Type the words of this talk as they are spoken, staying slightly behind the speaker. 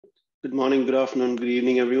Good morning, good afternoon, good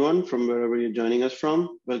evening, everyone, from wherever you're joining us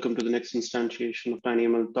from. Welcome to the next instantiation of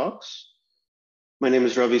tinyML Talks. My name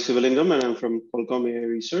is Ravi Sivalingam, and I'm from Qualcomm AI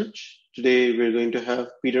Research. Today, we're going to have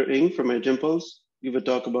Peter Ng from Edge Impulse give a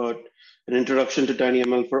talk about an introduction to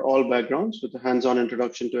tinyML for all backgrounds with a hands-on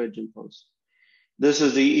introduction to Edge Impulse. This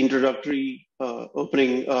is the introductory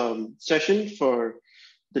opening session for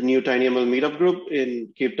the new tinyML meetup group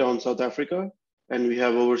in Cape Town, South Africa. And we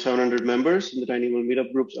have over 700 members in the tinyML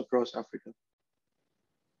meetup groups across Africa.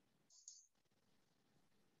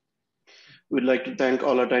 We'd like to thank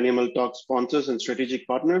all our tinyML Talk sponsors and strategic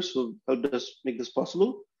partners who helped us make this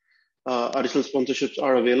possible. Additional sponsorships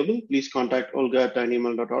are available. Please contact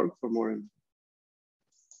olga@tinyml.org for more info.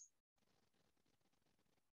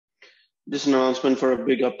 This is an announcement for a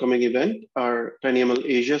big upcoming event. Our tinyML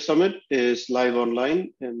Asia Summit is live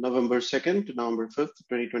online in November 2nd to November 5th,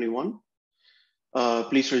 2021.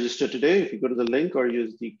 Please register today if you go to the link or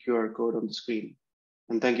use the QR code on the screen.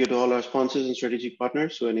 And thank you to all our sponsors and strategic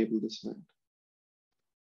partners who enabled this event.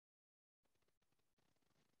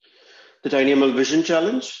 The tinyML Vision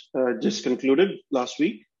Challenge just concluded last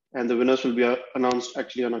week, and the winners will be announced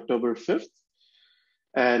actually on October 5th.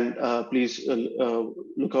 And please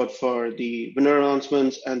look out for the winner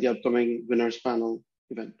announcements and the upcoming winners panel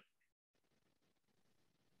event.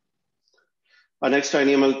 Our next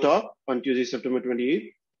tinyML talk on Tuesday, September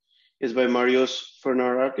 28th is by Marios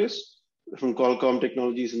Fernarakis from Qualcomm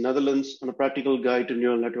Technologies in Netherlands on a practical guide to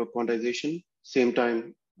neural network quantization, same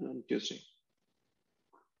time on Tuesday.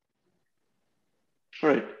 All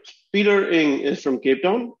right, Peter Ng is from Cape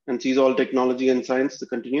Town and sees all technology and science as a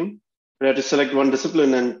continuum. We had to select one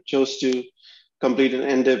discipline and chose to complete an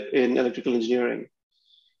NDiP in electrical engineering.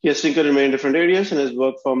 He has tinkered in many different areas and has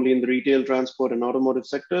worked formerly in the retail, transport, and automotive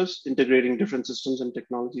sectors, integrating different systems and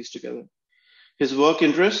technologies together. His work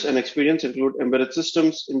interests and experience include embedded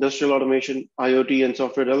systems, industrial automation, IoT, and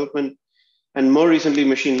software development, and more recently,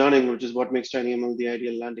 machine learning, which is what makes tinyML the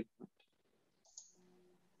ideal landing point.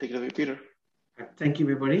 Take it away, Peter. Thank you,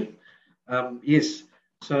 everybody. Yes,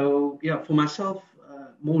 so yeah, for myself,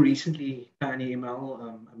 more recently,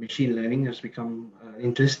 tinyML, machine learning has become an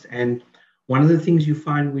interest. And one of the things you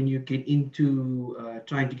find when you get into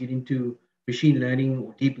trying to get into machine learning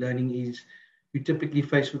or deep learning is you're typically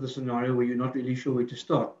faced with a scenario where you're not really sure where to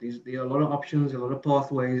start. There are a lot of options, a lot of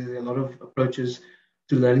pathways, there are a lot of approaches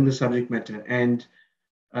to learning the subject matter. And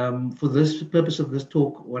for this purpose of this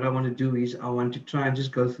talk, what I want to do is I want to try and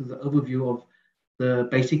just go through the overview of the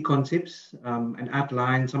basic concepts and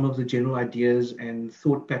outline some of the general ideas and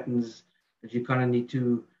thought patterns that you kind of need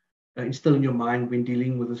to instill in your mind when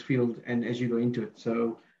dealing with this field and as you go into it.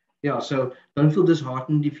 So yeah, so don't feel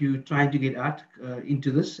disheartened if you're trying to get out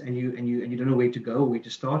into this and you don't know where to go, where to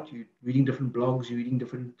start. You're reading different blogs, you're reading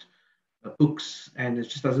different books, and it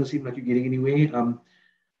just doesn't seem like you're getting anywhere.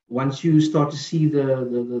 Once you start to see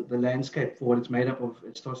the landscape for what it's made up of,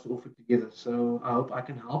 it starts to all fit together. So I hope I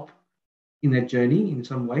can help in that journey in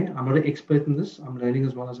some way. I'm not an expert in this. I'm learning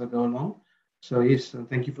as well as I go along. So yes,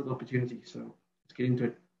 thank you for the opportunity. So let's get into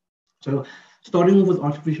it. So starting off with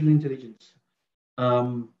artificial intelligence.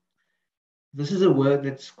 This is a word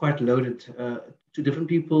that's quite loaded. To different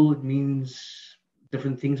people, it means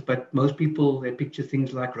different things, but most people, they picture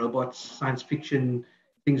things like robots, science fiction,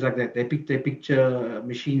 things like that. They picture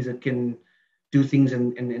machines that can do things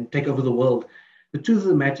and take over the world. The truth of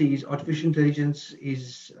the matter is artificial intelligence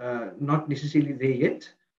is not necessarily there yet,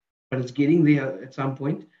 but it's getting there at some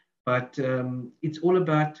point. But it's all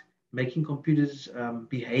about making computers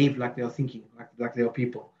behave like they are thinking, like they are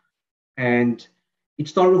people. And it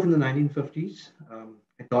started off in the 1950s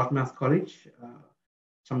at Dartmouth College.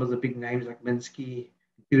 Some of the big names like Minsky,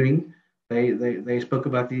 Turing, they spoke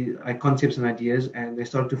about the concepts and ideas, and they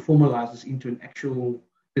started to formalize this into an actual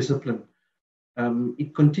discipline.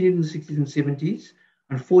 It continued in the 60s and 70s.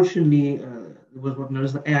 Unfortunately, there was what known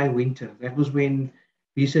as the AI winter. That was when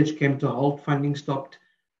research came to a halt, funding stopped,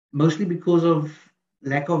 mostly because of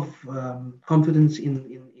lack of confidence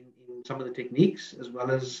in some of the techniques, as well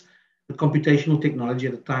as the computational technology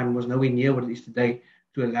at the time was nowhere near what it is today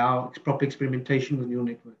to allow proper experimentation with neural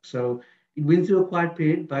networks. So it went through a quiet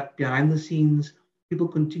period, but behind the scenes, people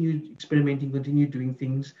continued experimenting, continued doing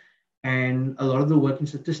things, and a lot of the work in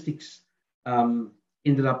statistics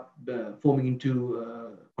ended up forming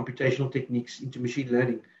into computational techniques, into machine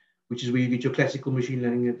learning, which is where you get your classical machine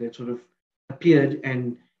learning that sort of appeared,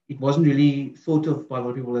 and it wasn't really thought of by a lot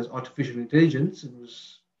of people as artificial intelligence. It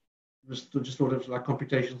was just thought of like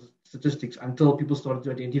computational statistics until people started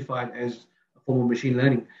to identify it as a form of machine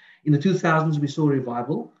learning. In the 2000s, we saw a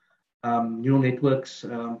revival. Neural networks,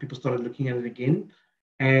 people started looking at it again.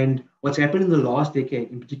 And what's happened in the last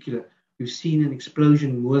decade in particular, we've seen an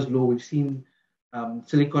explosion in Moore's Law. We've seen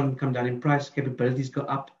silicon come down in price, capabilities go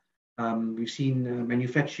up. We've seen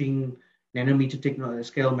manufacturing, nanometer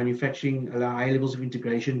scale manufacturing, allow high levels of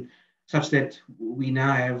integration, such that we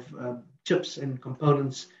now have chips and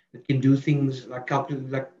components that can do things like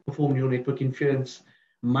perform neural network inference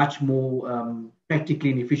much more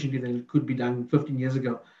practically and efficiently than it could be done 15 years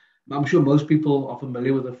ago. I'm sure most people are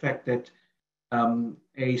familiar with the fact that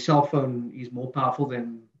a cell phone is more powerful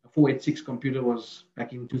than a 486 computer was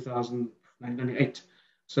back in 2008.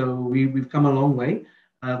 So we've come a long way.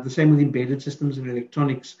 The same with embedded systems and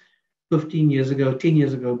electronics. 15 years ago, 10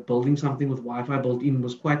 years ago, building something with Wi-Fi built in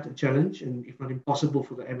was quite a challenge, and if not impossible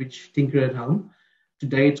for the average tinkerer at home.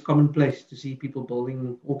 Today, it's commonplace to see people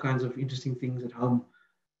building all kinds of interesting things at home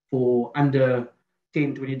for under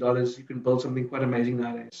 $10, $20. You can build something quite amazing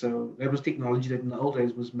nowadays. So that was technology that in the old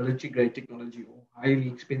days was military-grade technology or highly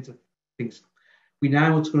expensive things. We now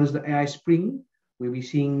have what's known as the AI spring, where we're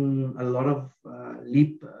seeing a lot of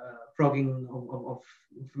leapfrogging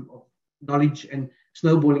of knowledge and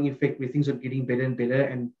snowballing effect, where things are getting better and better,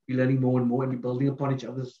 and we're learning more and more, and we're building upon each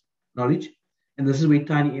other's knowledge. And this is where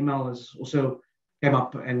tinyML has also came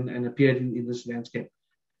up and appeared in this landscape.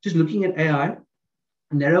 Just looking at AI,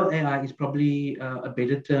 narrow AI is probably a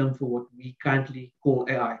better term for what we currently call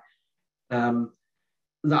AI.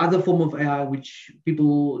 The other form of AI, which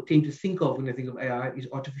people tend to think of when they think of AI, is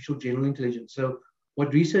artificial general intelligence. So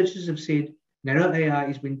what researchers have said, narrow AI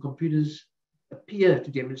is when computers appear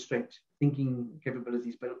to demonstrate thinking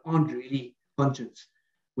capabilities, but aren't really conscious.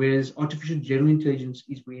 Whereas artificial general intelligence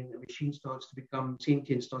is when a machine starts to become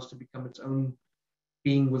sentient, starts to become its own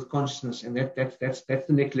being with consciousness, and that's the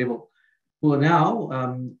next level. Well, now,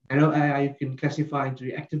 narrow AI you can classify into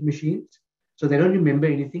reactive machines. So they don't remember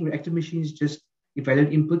anything. Reactive machines just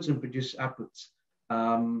evaluate inputs and produce outputs.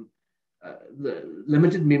 The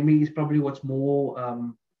limited memory is probably what's more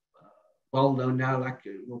well known now, like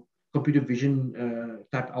computer vision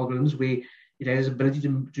type algorithms, where it has ability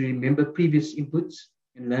to remember previous inputs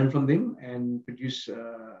and learn from them and produce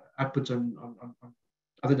outputs on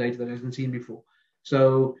other data that hasn't seen before.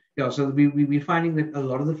 So yeah, so we're finding that a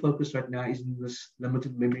lot of the focus right now is in this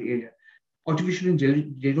limited memory area. Artificial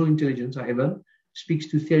general intelligence, however, speaks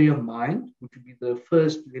to theory of mind, which would be the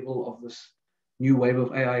first level of this new wave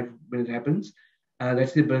of AI when it happens.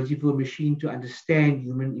 That's the ability for a machine to understand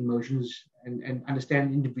human emotions and understand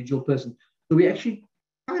an individual person. So we actually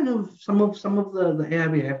kind of some of the AI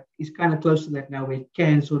we have is kind of close to that now, where it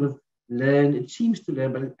can sort of learn. It seems to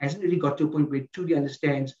learn, but it hasn't really got to a point where it truly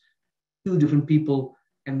understands two different people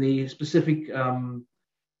and their specific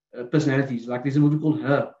personalities. Like there's a movie called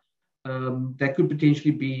Her that could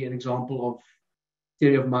potentially be an example of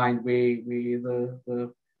theory of mind, where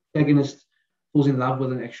the protagonist falls in love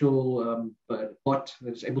with an actual bot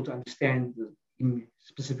that is able to understand him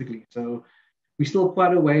specifically. So we're still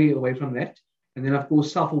quite a way away from that. And then, of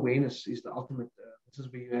course, self-awareness is the ultimate. This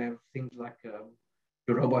is where you have things like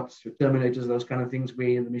your robots, your Terminators, those kind of things,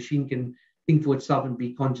 where the machine can think for itself and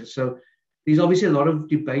be conscious. So there's obviously a lot of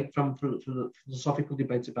debate from philosophical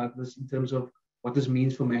debates about this in terms of what this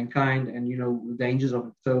means for mankind and, the dangers of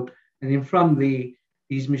it. So, and then from there,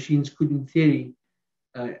 these machines could, in theory,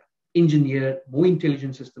 engineer more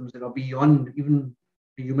intelligent systems that are beyond even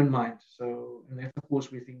the human mind. So, and that's, of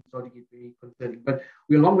course, where things start to get very concerning. But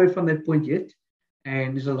we're a long way from that point yet.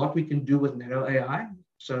 And there's a lot we can do with narrow AI.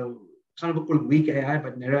 So some people call it weak AI,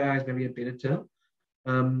 but narrow AI is maybe a better term.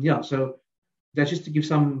 So that's just to give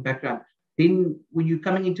some background. Then when you're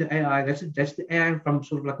coming into AI, that's the AI from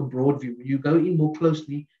sort of like a broad view. When you go in more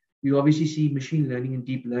closely, you obviously see machine learning and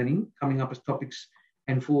deep learning coming up as topics.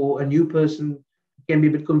 And for a new person, it can be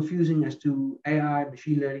a bit confusing as to AI,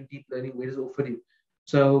 machine learning, deep learning, where does it all fit in?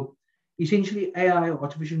 So essentially, AI, or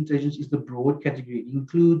artificial intelligence, is the broad category. It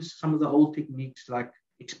includes some of the old techniques like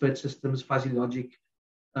expert systems, fuzzy logic,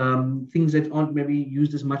 things that aren't maybe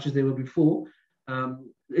used as much as they were before.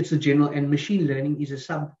 It's a general, and machine learning is a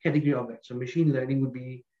subcategory of that. So machine learning would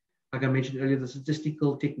be, like I mentioned earlier, the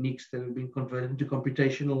statistical techniques that have been converted into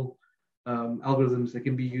computational algorithms that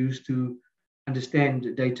can be used to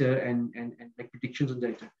understand data and make predictions on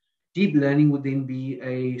data. Deep learning would then be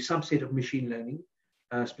a subset of machine learning,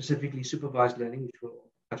 specifically supervised learning, which we'll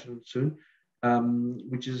touch on soon,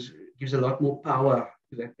 which gives a lot more power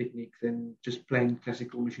to that technique than just plain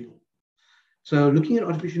classical machine learning. So looking at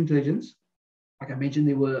artificial intelligence, like I mentioned,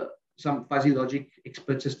 there were some fuzzy logic,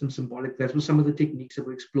 expert system, symbolic. That was some of the techniques that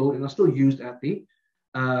were explored and are still used out there.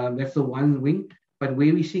 That's the one wing. But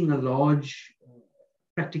where we're seeing a large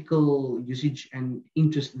practical usage and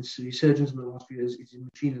interest in resurgence in the last few years is in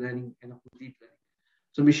machine learning and of course deep learning.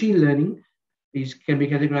 So machine learning can be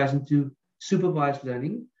categorized into supervised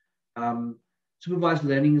learning. Supervised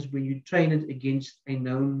learning is when you train it against a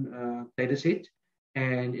known data set,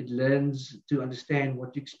 and it learns to understand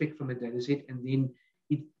what you expect from a data set, and then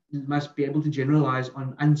it must be able to generalize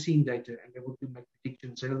on unseen data and be able to make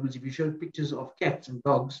predictions. So in other words, if you show pictures of cats and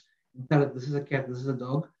dogs and tell it this is a cat, this is a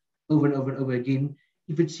dog, over and over and over again,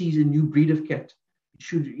 if it sees a new breed of cat, it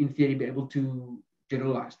should in theory be able to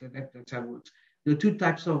generalize. That's how it works. There are two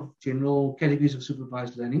types of general categories of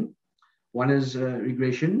supervised learning. One is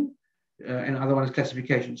regression, and the other one is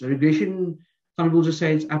classification. So regression, some people just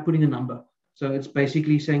say it's outputting a number. So it's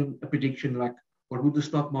basically saying a prediction like, what would the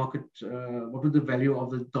stock market, what would the value of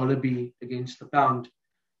the dollar be against the pound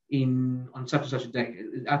on such and such a day?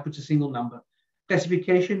 It outputs a single number.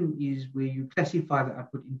 Classification is where you classify the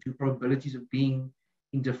output into probabilities of being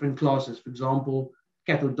in different classes. For example,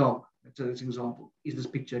 cat or dog. That's an example. Is this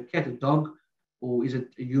picture a cat or dog? Or is it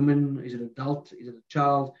a human? Is it an adult? Is it a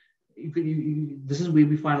child? This is where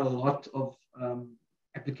we find a lot of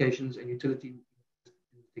applications and utility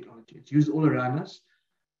in technology. It's used all around us.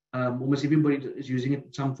 Almost everybody is using it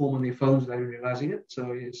in some form on their phones without realizing it.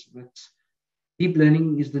 So yes, deep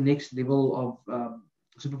learning is the next level of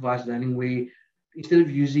supervised learning, where instead of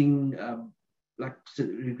using like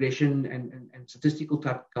regression and statistical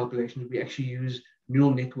type calculations, we actually use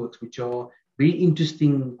neural networks, which are very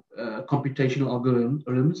interesting computational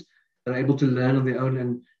algorithms that are able to learn on their own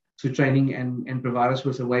and through training and provide us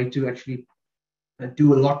with a way to actually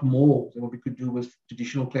do a lot more than what we could do with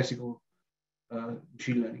traditional classical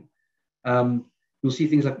machine learning. You'll see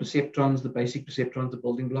things like perceptrons, the basic perceptrons, the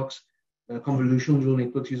building blocks. Convolutional neural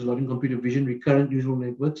networks use a lot in computer vision, recurrent neural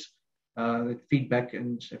networks that feedback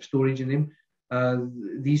and have storage in them.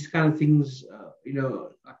 These kind of things,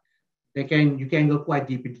 you can go quite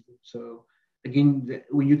deep into them. So again,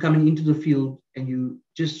 when you're coming into the field and you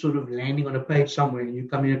just sort of landing on a page somewhere and you're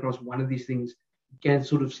coming across one of these things, it can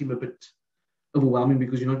sort of seem a bit overwhelming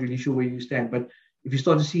because you're not really sure where you stand. But if you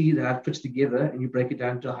start to see that it fits together and you break it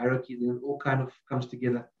down to a hierarchy, then it all kind of comes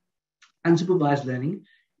together. Unsupervised learning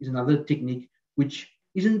is another technique which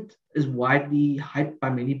isn't as widely hyped by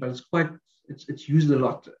many, but it's used a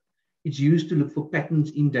lot. It's used to look for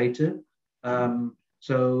patterns in data.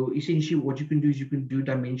 So essentially what you can do is you can do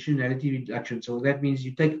dimensionality reduction. So that means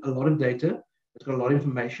you take a lot of data, it's got a lot of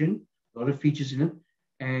information, a lot of features in it,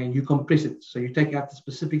 and you compress it. So you take out the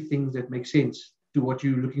specific things that make sense to what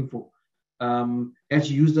you're looking for. That's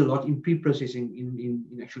used a lot in pre-processing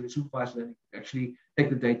in actually supervised learning. Actually take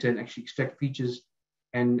the data and actually extract features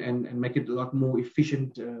and make it a lot more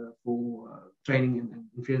efficient for training and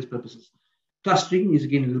inference purposes. Clustering is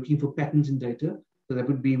again looking for patterns in data. So that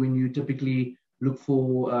would be when you typically look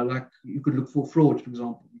for, like you could look for fraud, for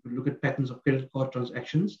example. You could look at patterns of credit card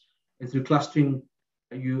transactions, and through clustering,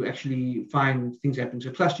 you actually find things happening. So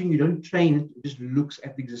clustering, you don't train it, it just looks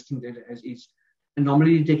at the existing data as is.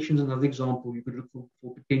 Anomaly detection is another example. You could look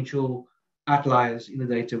for potential outliers in the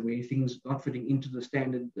data where things are not fitting into the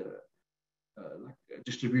standard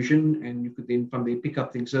distribution, and you could then from there pick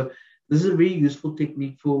up things. So this is a very useful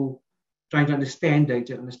technique for trying to understand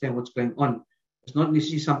data, understand what's going on. It's not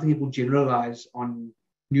necessarily something that will generalize on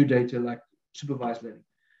new data like supervised learning.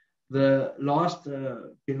 The last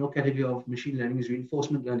general category of machine learning is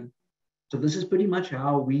reinforcement learning. So this is pretty much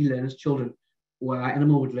how we learn as children, or our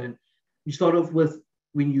animal would learn. You start off with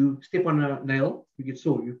when you step on a nail, you get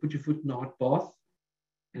sore. You put your foot in a hot bath,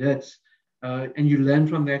 it hurts. And you learn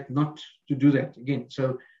from that not to do that again.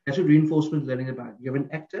 So that's what reinforcement learning is about. You have an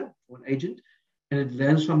actor or an agent, and it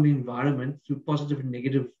learns from the environment through positive and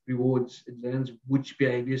negative rewards. It learns which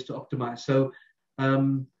behaviors to optimize. So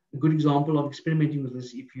a good example of experimenting with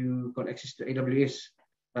this, if you've got access to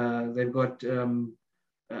AWS, they've got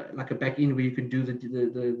like a back end where you can do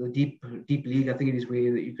the deep league, I think it is, where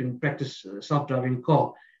you can practice self-driving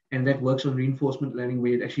car. And that works on reinforcement learning,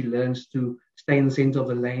 where it actually learns to stay in the center of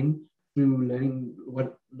the lane through learning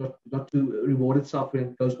what not to reward itself when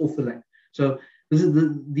it goes off the lane. So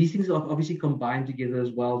these things are obviously combined together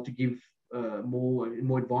as well to give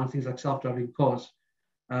more advanced things like self-driving cars.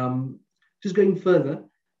 Just going further,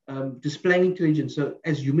 displaying intelligence. So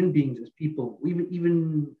as human beings, as people,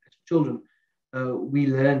 even as children, we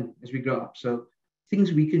learn as we grow up. So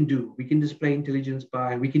things we can do, we can display intelligence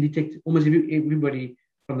we can detect almost everybody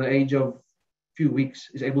from the age of few weeks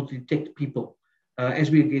is able to detect people.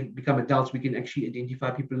 As we become adults, we can actually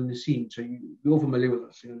identify people in the scene. So you're all familiar with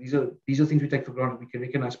us. These are things we take for granted. We can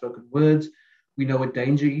recognize spoken words. We know what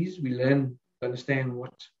danger is. We learn to understand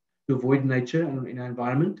what to avoid in nature and in our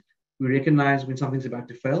environment. We recognize when something's about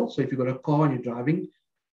to fail. So if you've got a car and you're driving,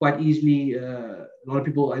 quite easily, a lot of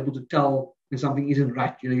people are able to tell when something isn't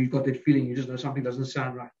right. You've got that feeling, you just know something doesn't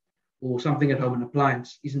sound right, or something at home, an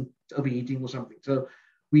appliance isn't overheating or something. So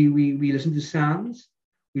we listen to sounds,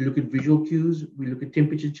 we look at visual cues, we look at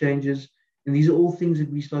temperature changes, and these are all things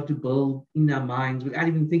that we start to build in our minds without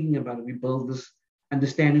even thinking about it. We build this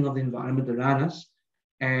understanding of the environment around us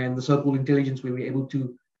and the so-called intelligence where we're able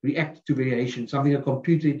to react to variation, something a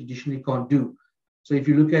computer traditionally can't do. So if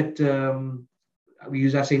you look at, we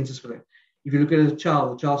use our senses for that. If you look at a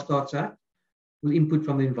child, the child starts out with input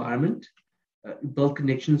from the environment, build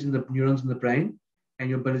connections in the neurons in the brain, and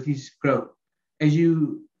your abilities grow. As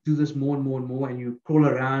you do this more and more and more, and you crawl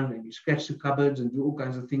around and you scratch the cupboards and do all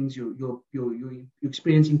kinds of things, your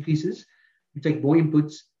experience increases. You take more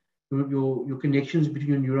inputs, your connections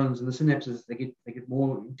between your neurons and the synapses, they get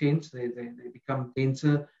more intense, they become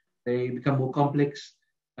denser, they become more complex,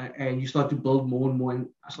 and you start to build more and more and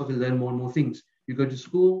start to learn more and more things. You go to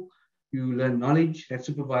school, you learn knowledge, that's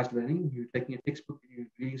supervised learning. You're taking a textbook, you're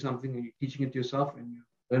reading something, and you're teaching it to yourself, and you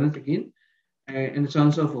learn it again, and so on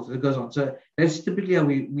and so forth. So it goes on. So that's typically how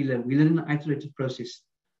we learn. We learn in an iterative process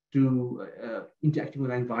through interacting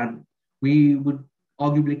with our environment. We would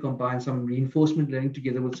arguably combine some reinforcement learning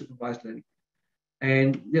together with supervised learning.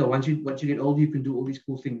 And once you get older, you can do all these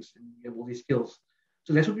cool things, and you have all these skills.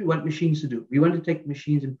 So that's what we want machines to do. We want to take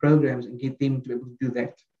machines and programs and get them to be able to do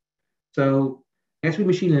that. So that's where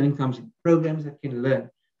machine learning comes in, programs that can learn.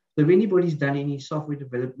 So if anybody's done any software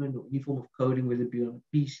development or any form of coding, whether it be on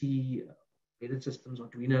a PC, embedded systems, or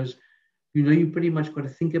Arduinos, you pretty much got to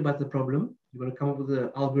think about the problem. You've got to come up with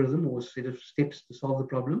an algorithm or a set of steps to solve the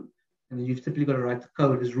problem. And then you've typically got to write the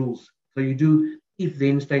code as rules. So you do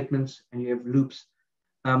if-then statements and you have loops.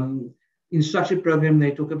 In structured program,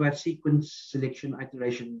 they talk about sequence, selection,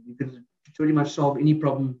 iteration. You could pretty much solve any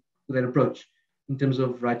problem with that approach in terms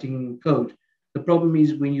of writing code. The problem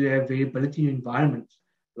is when you have variability in your environment,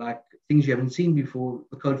 like things you haven't seen before,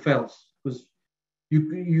 the code fails because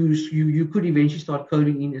you could eventually start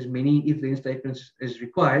coding in as many if-then statements as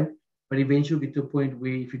required, but eventually get to a point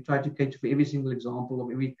where if you try to cater for every single example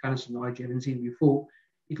of every kind of scenario you haven't seen before,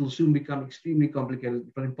 it will soon become extremely complicated,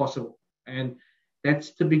 if not impossible. And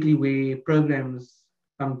that's typically where programs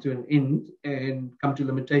come to an end and come to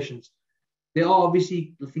limitations. There are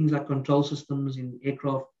obviously things like control systems in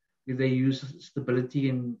aircraft where they use stability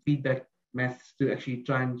and feedback maths to actually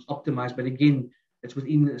try and optimize. But again, it's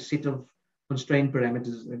within a set of constrained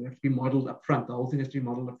parameters that have to be modeled up front. The whole thing has to be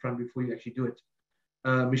modeled up front before you actually do it.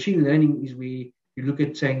 Machine learning is where you look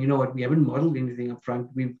at saying, you know what, we haven't modeled anything up front.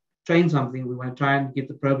 We've trained something. We want to try and get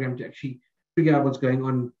the program to actually figure out what's going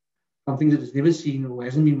on things that it's never seen or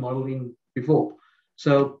hasn't been modeled in before.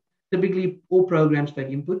 So typically, all programs take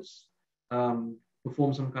inputs,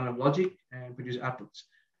 perform some kind of logic, and produce outputs.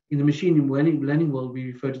 In the machine learning world,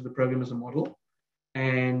 we refer to the program as a model.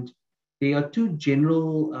 And there are two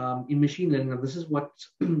general, in machine learning, and this is what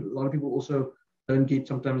a lot of people also don't get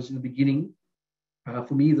sometimes in the beginning.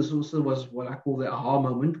 For me, this also was what I call the aha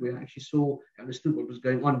moment, where I actually understood what was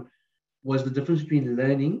going on, was the difference between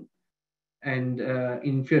learning and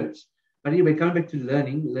inference. But anyway, coming back to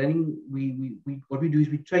learning, we what we do is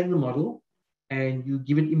we train the model and you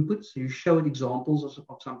give it inputs. So you show it examples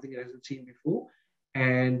of something it hasn't seen before.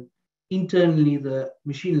 And internally, the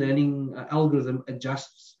machine learning algorithm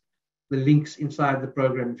adjusts the links inside the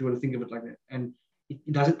program, if you want to think of it like that. And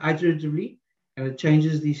it does it iteratively, and it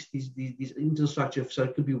changes these infrastructure. So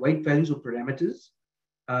it could be weight values or parameters.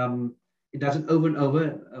 It does it over and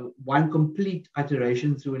over, one complete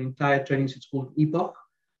iteration through an entire training set called epoch.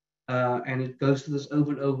 And it goes to this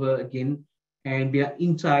over and over again. And we are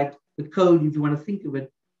inside the code, if you want to think of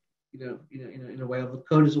it, in a way of the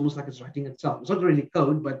code is almost like it's writing itself. It's not really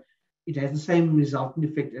code, but it has the same resultant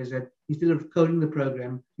effect as that instead of coding the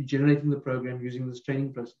program, you're generating the program using this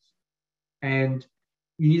training process. And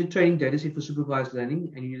you need a training data set for supervised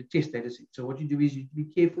learning, and you need a test data set. So what you do is you be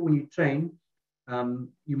careful when you train.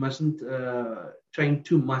 You mustn't train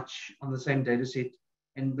too much on the same data set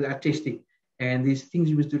and without testing. And these things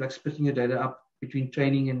you must do, like splitting your data up between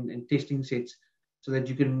training and testing sets, so that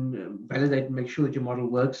you can validate and make sure that your model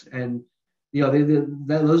works. And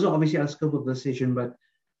those are obviously out of scope of this session, but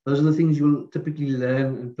those are the things you'll typically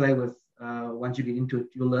learn and play with once you get into it.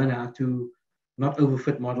 You'll learn how to not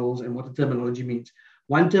overfit models and what the terminology means.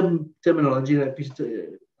 One terminology, that piece of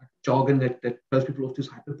jargon that most people off to is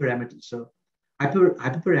hyperparameters. So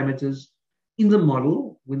hyperparameters in the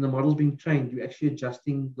model, when the model is being trained, you're actually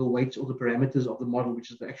adjusting the weights or the parameters of the model,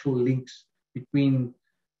 which is the actual links between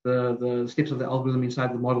the steps of the algorithm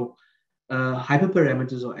inside the model.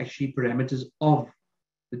 Hyperparameters are actually parameters of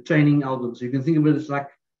the training algorithm. So you can think of it as like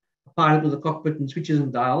a pilot with a cockpit and switches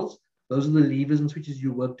and dials. Those are the levers and switches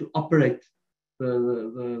you work to operate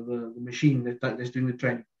the machine that's doing the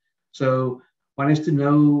training. So one has to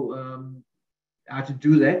know how to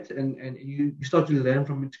do that, and you start to learn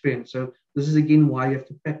from experience. So this is again why you have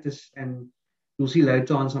to practice, and you'll see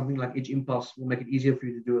later on something like Edge Impulse will make it easier for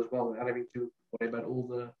you to do as well, without having to worry about all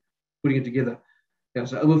the putting it together. Yeah,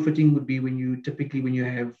 so overfitting would be when you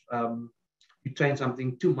have you train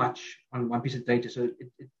something too much on one piece of data, so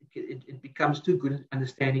it becomes too good at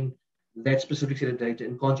understanding that specific set of data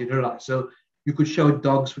and can't generalize. So you could show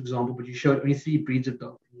dogs, for example, but you showed only 3 breeds of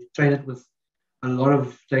dogs. You train it with a lot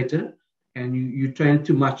of data, and you train it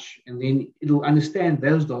too much, and then it'll understand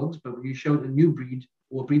those dogs. But when you show it a new breed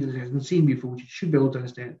or a breed that it hasn't seen before, which it should be able to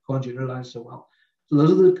understand, it can't generalize so well. So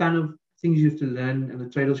those are the kind of things you have to learn and the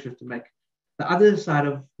trade-offs you have to make. The other side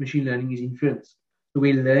of machine learning is inference. So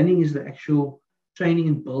where learning is the actual training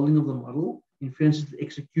and building of the model, inference is the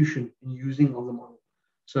execution and using of the model.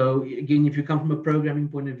 So again, if you come from a programming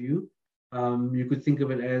point of view, you could think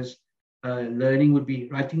of it as learning would be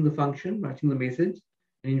writing the function, writing the method,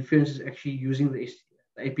 and inference is actually using the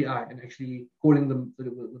API and actually calling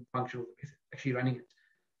the function or the method, actually running it.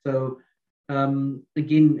 So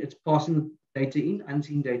again, it's passing the data in,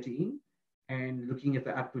 unseen data in, and looking at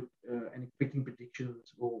the output and expecting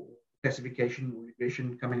predictions or classification or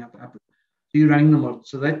regression coming out the output. So you're running the model.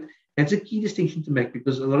 So that's a key distinction to make,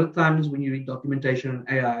 because a lot of times when you read documentation on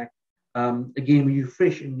AI, again, when you're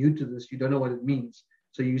fresh and new to this, you don't know what it means.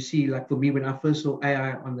 So you see, like for me, when I first saw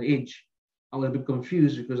AI on the edge, I was a bit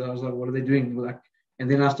confused because I was like, what are they doing?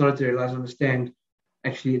 And then I started to realize, understand,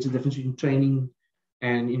 actually, it's a difference between training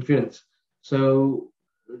and inference. So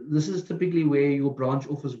this is typically where you'll branch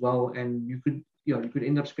off as well, and you could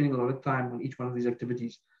end up spending a lot of time on each one of these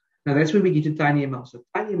activities. Now that's where we get to tinyML. So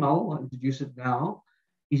tinyML, I'll introduce it now,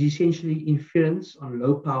 is essentially inference on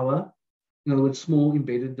low power, in other words, small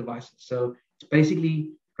embedded devices. So it's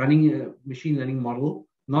basically running a machine learning model,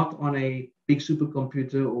 not on a big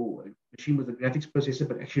supercomputer or a machine with a graphics processor,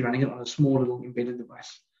 but actually running it on a small little embedded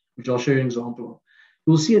device, which I'll show you an example of.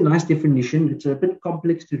 You'll see a nice definition. It's a bit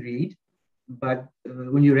complex to read, but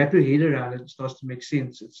when you wrap your head around it, it starts to make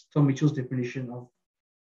sense. It's Tom Mitchell's definition of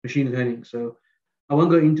machine learning. So I won't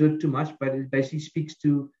go into it too much, but it basically speaks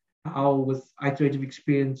to how, with iterative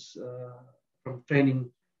experience from training,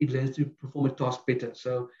 it learns to perform a task better.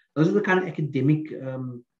 So those are the kind of academic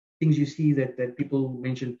things you see that people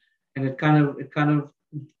mention, and it kind of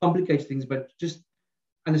complicates things, but just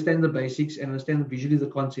understand the basics and understand visually the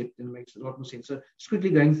concept, and it makes a lot more sense. So just quickly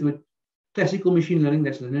going through it. Classical machine learning,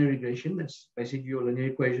 that's linear regression. That's basically your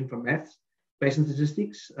linear equation from maths. Bayesian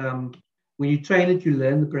statistics. When you train it, you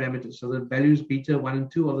learn the parameters. So the values beta 1 and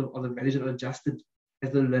 2 are the values that are adjusted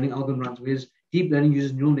as the learning algorithm runs. Whereas deep learning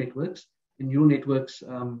uses neural networks. In neural networks,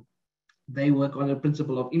 they work on a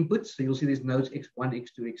principle of inputs. So you'll see there's nodes x1,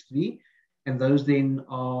 x2, x3, and those then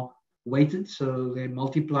are weighted. So they're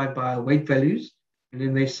multiplied by weight values, and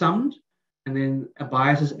then they're summed, and then a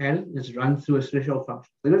bias is added, and it's run through a threshold function.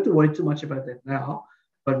 So you don't have to worry too much about that now.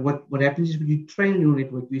 But what happens is when you train a neural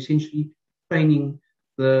network, you're essentially training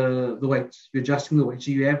the weights. You're adjusting the weight.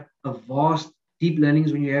 So you have a vast deep learning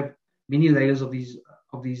is when you have many layers of these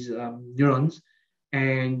neurons,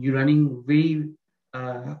 and you're running very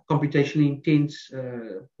computationally intense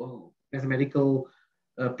mathematical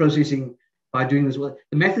processing by doing this. Well,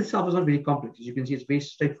 the math itself is not very complex. As you can see, it's very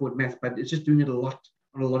straightforward math, but it's just doing it a lot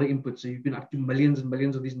on a lot of inputs. So you can up to millions and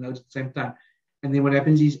millions of these nodes at the same time. And then what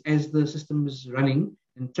happens is, as the system is running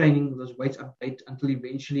and training, those weights update until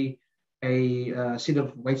eventually a set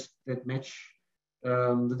of weights that match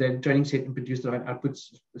the training set and produce the right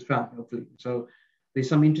outputs is found, hopefully. So there's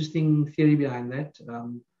some interesting theory behind that,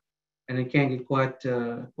 and it can get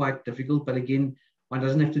quite difficult. But again, one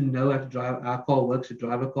doesn't have to know how to drive our car works to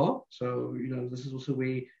drive a car. So this is also where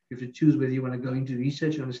you have to choose whether you want to go into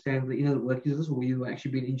research and understand the inner workings of this, or whether you want to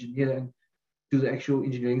actually be an engineer and do the actual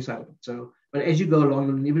engineering side of it. So, but as you go along,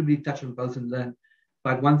 you'll inevitably touch on both and learn.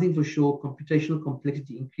 But one thing for sure, computational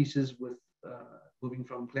complexity increases with moving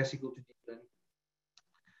from classical to deep learning.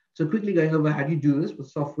 So quickly going over how do you do this with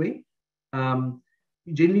software.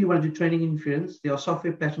 Generally, you want to do training inference. There are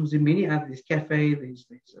software platforms. There are many others. There's Caffe.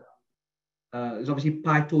 There's obviously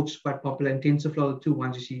PyTorch, quite popular, and TensorFlow are the two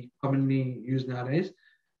ones you see commonly used nowadays.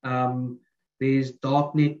 There's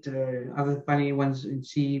Darknet, other funny ones in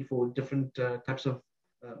C for different types of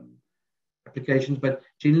applications, but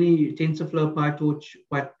generally TensorFlow, PyTorch,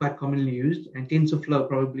 quite commonly used, and TensorFlow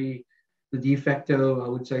probably the de facto, I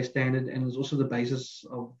would say, standard, and is also the basis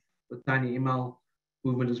of the tinyML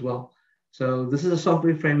movement as well. So this is a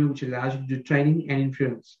software framework which allows you to do training and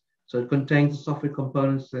inference. So it contains the software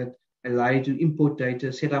components that allow you to import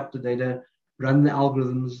data, set up the data, run the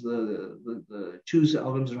algorithms, choose the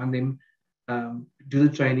algorithms, run them, do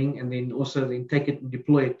the training, and then also then take it and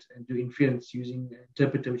deploy it and do inference using an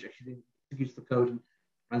interpreter, which actually then executes the code and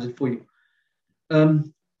runs it for you.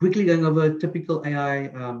 Quickly going over typical AI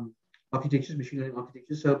architectures, machine learning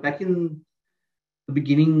architectures. So back in the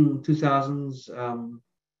beginning 2000s,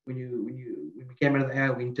 when we came out of the AI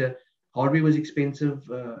winter, hardware was expensive.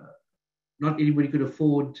 Not everybody could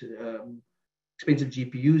afford expensive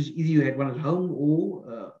GPUs. Either you had one at home,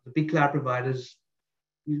 or the big cloud providers,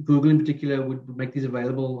 Google in particular, would make these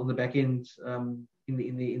available on the back end in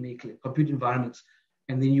the compute environments,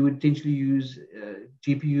 and then you would potentially use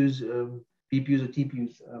GPUs, BPUs, or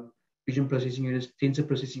TPUs, vision processing units, tensor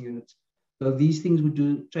processing units. So these things would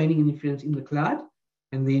do training and inference in the cloud,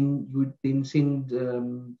 and then you would then send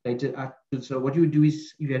data out. So what you would do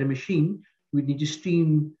is, if you had a machine, you would need to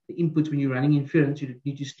stream the inputs when you're running inference. You would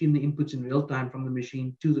need to stream the inputs in real time from the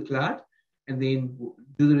machine to the cloud, and then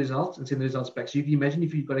do the results and send the results back. So you can imagine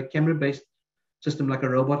if you've got a camera-based system like a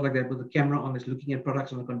robot like that with a camera on that's looking at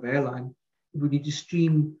products on a conveyor line, it would need to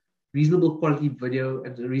stream reasonable quality video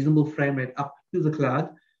at a reasonable frame rate up to the cloud,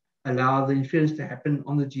 allow the inference to happen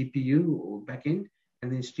on the GPU or backend,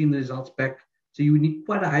 and then stream the results back. So you would need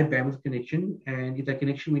quite a high bandwidth connection, and if that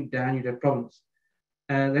connection went down, you'd have problems.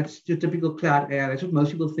 That's your typical cloud AI. That's what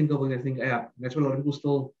most people think of when they think AI. That's what a lot of people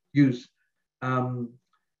still use.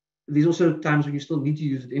 There's also times when you still need to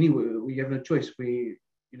use it anyway, where you have no choice, which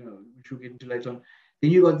we'll get into later on.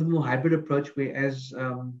 Then you got the more hybrid approach, whereas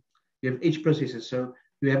you have edge processors. So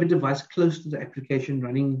you have a device close to the application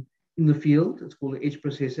running in the field. It's called an edge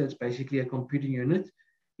processor. It's basically a computing unit.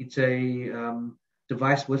 It's a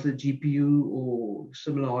device with a GPU or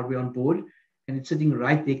similar hardware on board, and it's sitting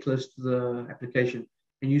right there close to the application.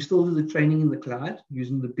 And you still do the training in the cloud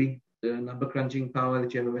using the big number crunching power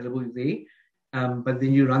that you have available there. But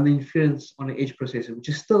then you run the inference on an edge processor, which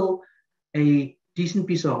is still a decent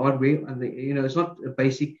piece of hardware. And it's not a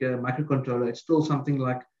basic microcontroller. It's still something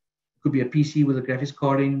like, it could be a PC with a graphics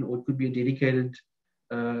card in, or it could be a dedicated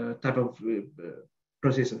type of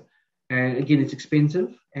processor. And again, it's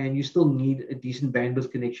expensive, and you still need a decent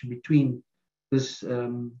bandwidth connection between this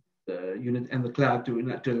unit and the cloud to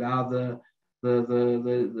allow the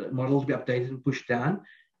model to be updated and pushed down.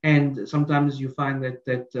 And sometimes you find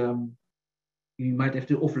that you might have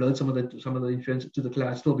to offload some of the inference to the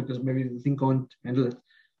cloud still, because maybe the thing can't handle it.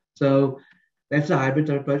 So that's a hybrid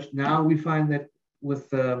approach. Now we find that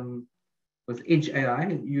with edge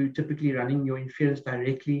AI, you're typically running your inference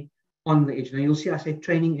directly on the edge. Now you'll see I say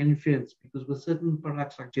training and inference, because with certain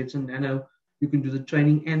products like Jetson Nano, you can do the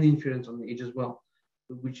training and the inference on the edge as well,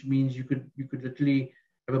 which means you could literally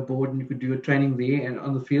have a board and you could do a training there and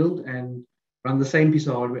on the field and run the same piece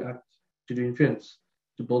of hardware out to do inference,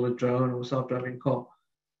 to build a drone or self-driving car.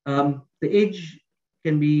 The edge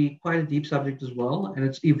can be quite a deep subject as well, and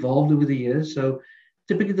it's evolved over the years. So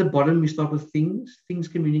typically at the bottom, we start with things. Things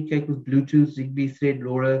communicate with Bluetooth, Zigbee, Thread,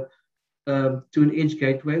 LoRa to an edge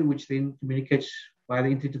gateway, which then communicates via the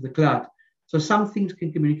internet to the cloud. So some things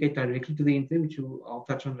can communicate directly to the internet, which I'll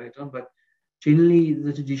touch on later on. But generally,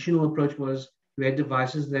 the traditional approach was you had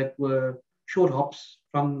devices that were short hops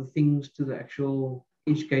from the things to the actual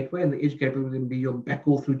edge gateway, and the edge gateway would then be your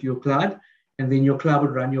backhaul through to your cloud, and then your cloud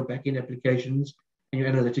would run your backend applications and your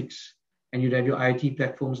analytics, and you'd have your IoT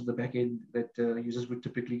platforms at the backend that users would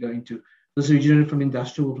typically go into. This originated from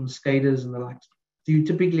industrial, from SCADAs and the like. So you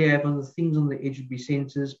typically have on the things on the edge would be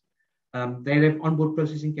sensors. They have onboard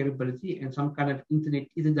processing capability and some kind of internet,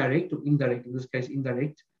 either direct or indirect. In this case,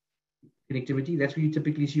 indirect connectivity. That's where you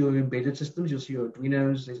typically see your embedded systems. You'll see your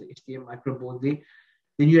Arduinos, there's an HDM microboard there.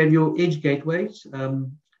 Then you have your edge gateways.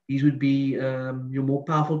 These would be your more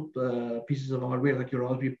powerful pieces of hardware, like your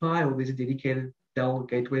Raspberry Pi, or there's a dedicated Dell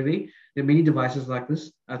gateway there. There are many devices like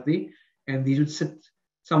this out there, and these would sit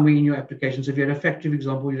somewhere in your application. So if you had a factory, for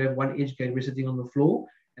example, you'd have one edge gateway sitting on the floor,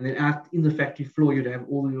 and then out in the factory floor, you'd have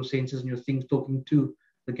all of your sensors and your things talking to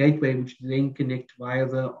the gateway, which then connect via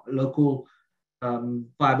the local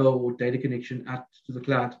fiber or data connection out to the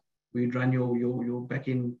cloud, where you'd run your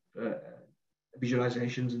backend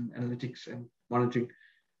visualizations and analytics and monitoring.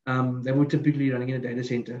 They were typically running in a data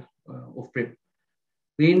center off-prem.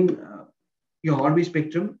 Then your hardware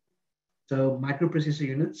spectrum, so microprocessor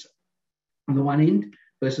units on the one end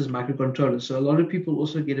versus microcontrollers. So a lot of people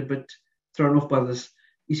also get a bit thrown off by this.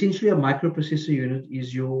 Essentially, a microprocessor unit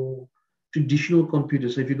is your traditional computer.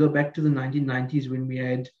 So if you go back to the 1990s when we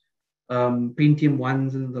had Pentium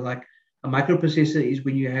 1s and the like, a microprocessor is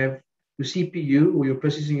when you have your CPU or your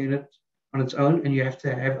processing unit on its own, and you have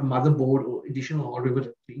to have a motherboard or additional hardware with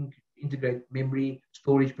it to integrate memory,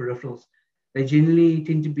 storage, peripherals. They generally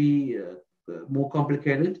tend to be more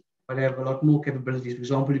complicated, but have a lot more capabilities. For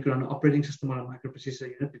example, you can run an operating system on a microprocessor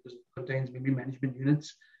unit because it contains memory management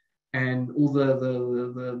units and all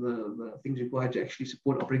the things required to actually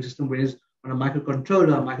support operating system. Whereas on a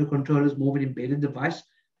microcontroller is more of an embedded device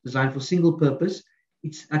designed for single purpose.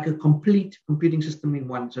 It's like a complete computing system in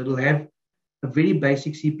one. So it'll have a very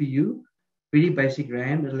basic CPU, very basic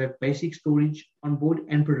RAM. It'll have basic storage on board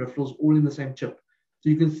and peripherals all in the same chip. So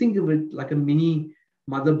you can think of it like a mini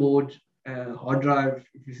motherboard, hard drive.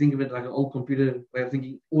 If you think of it like an old computer way of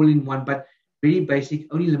thinking, all in one, but very basic,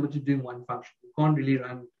 only limited to doing one function. You can't really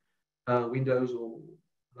run Windows or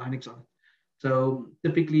Linux on it. So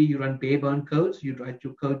typically you run bare bone codes. You write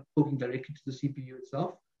your code talking directly to the CPU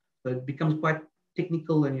itself. So it becomes quite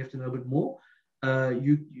technical and you have to know a bit more.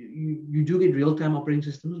 You do get real-time operating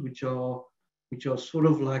systems, which are sort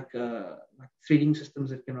of like threading systems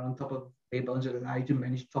that can run on top of bare bones that allow you to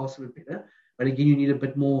manage tasks a bit better. But again, you need a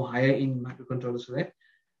bit more higher end microcontrollers for that.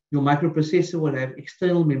 Your microprocessor will have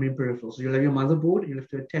external memory peripherals. So you'll have your motherboard. You'll have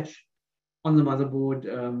to attach on the motherboard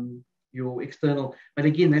your external. But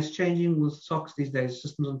again, that's changing with SoCs these days,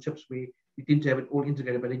 systems on chips where you tend to have it all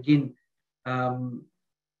integrated. But again,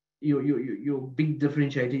 your big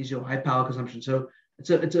differentiator is your high power consumption. So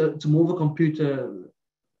it's more of a computer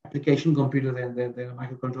application computer than a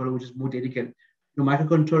microcontroller, which is more dedicated. Your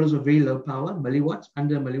microcontrollers are very low power, milliwatts,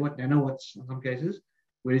 under milliwatt, nanowatts in some cases,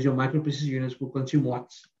 whereas your microprocessor units will consume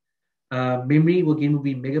watts. Memory will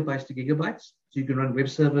be megabytes to gigabytes. So you can run web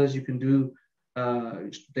servers, you can do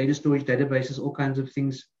data storage, databases, all kinds of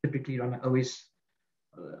things typically run OS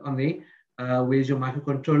on there, whereas your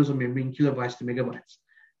microcontrollers are memory in kilobytes to megabytes.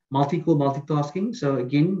 Multi-core multitasking. So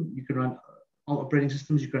again, you can run operating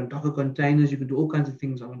systems, you can run Docker containers, you can do all kinds of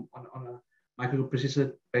things on a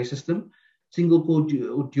microprocessor-based system. Single core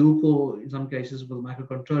or dual core in some cases with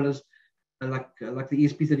microcontrollers, like the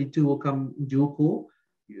ESP32 will come in dual core.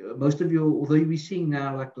 Most of although we're seeing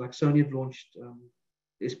now like Sony have launched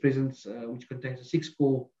S Presence, which contains a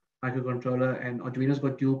 6-core microcontroller, and Arduino's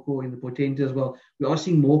got dual core in the Potente as well. We are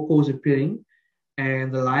seeing more cores appearing,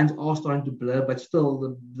 and the lines are starting to blur, but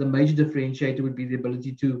still the major differentiator would be the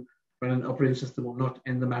ability to run an operating system or not,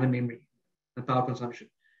 and the amount of memory, the power consumption.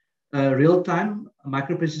 Real-time, a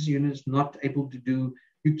microprocessor unit is not able to do,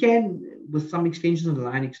 you can, with some extensions of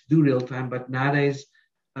Linux, do real-time, but nowadays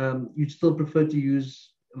you'd still prefer to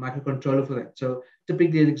use a microcontroller for that. So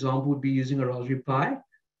typically an example would be using a Raspberry Pi,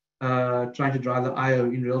 trying to drive the I/O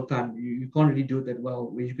in real time. You can't really do it that well,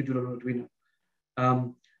 where you could do it on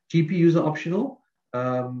Arduino. GPUs are optional.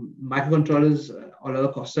 Microcontrollers are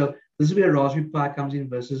lower cost. So this is where a Raspberry Pi comes in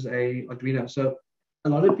versus a Arduino. So a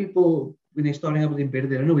lot of people, when they're starting out with embedded,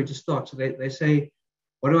 they don't know where to start. So they say,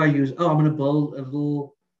 what do I use? Oh, I'm going to build a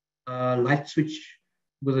little light switch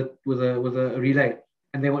with a relay.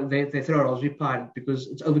 And they throw a Raspberry Pi because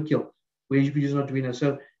it's overkill, where you could use an Arduino.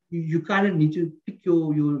 So you kind of need to pick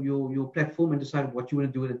your platform and decide what you want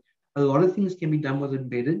to do with it. A lot of things can be done with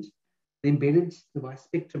embedded. The embedded device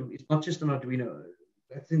spectrum is not just an Arduino.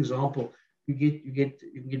 That's an example. You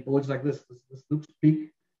can get boards like this. This looks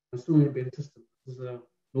big. It's still an embedded system. This is a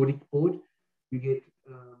Nordic board. You get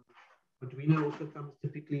Arduino also comes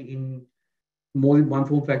typically in more than one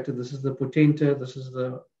form factor. This is the Potente. This is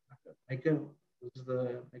the Maker. This is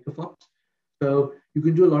the Makerfox. So you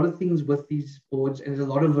can do a lot of things with these boards, and there's a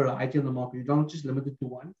lot of variety on the market. You don't just limit it to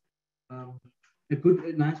one. A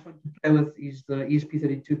nice one to play with is the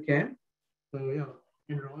ESP32 CAM. So yeah,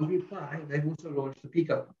 in Raspberry Pi, they've also launched the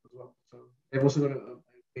Pico as well. So they've also got a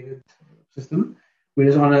embedded system.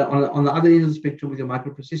 Whereas on the other end of the spectrum with your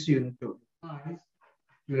microprocessor unit,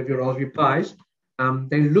 you have your Raspberry Pis.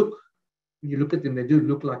 They look, when you look at them, they do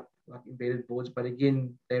look like embedded boards, but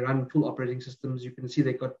again, they run full operating systems. You can see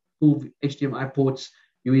they've got full HDMI ports,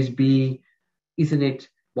 USB, Ethernet,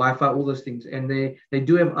 Wi-Fi, all those things. And they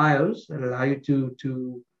do have IOs that allow you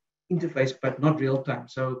to interface, but not real time.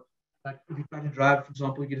 So like if you try to drive, for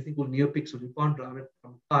example, you get a thing called NeoPixel. You can't drive it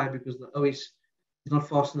from Pi because the OS is not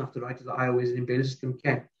fast enough to write to the iOS. An embedded system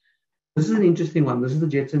can. This is an interesting one. This is the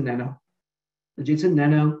Jetson Nano. The Jetson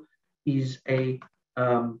Nano is a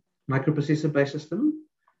microprocessor-based system.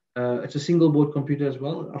 It's a single board computer as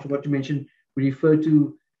well. I forgot to mention, we refer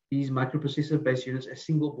to these microprocessor-based units as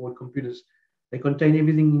single board computers. They contain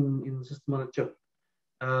everything in the system on a chip.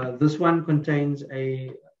 This one contains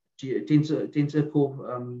a Tensor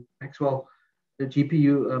Core Maxwell, the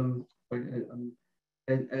GPU,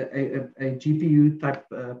 a GPU type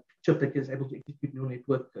chip that is able to execute neural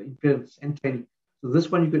network inference and training. So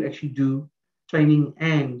this one you could actually do training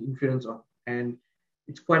and inference on, and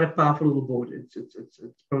it's quite a powerful little board. It's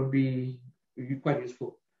probably quite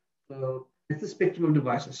useful. So it's the spectrum of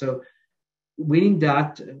devices. So when in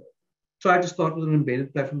doubt, try to start with an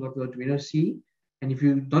embedded platform like the Arduino C. And if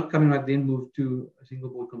you're not coming right, then move to a single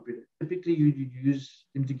board computer. Typically, you use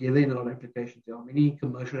them together in a lot of applications. There are many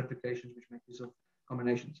commercial applications which make use of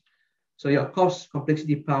combinations. So yeah, cost,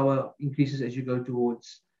 complexity, power increases as you go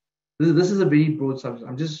towards. This is a very broad subject.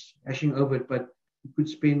 I'm just hashing over it, but you could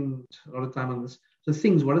spend a lot of time on this. So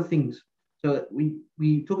things, what are things? So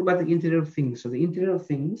we talk about the Internet of Things. So the Internet of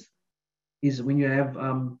Things is when you have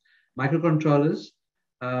microcontrollers,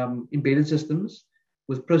 embedded systems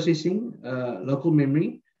with processing, local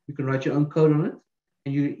memory. You can write your own code on it,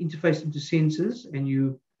 and you interface into sensors, and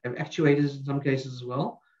you have actuators in some cases as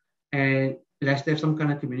well. And it has to have some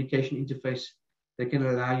kind of communication interface that can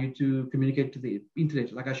allow you to communicate to the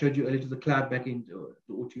internet, like I showed you earlier, to the cloud backend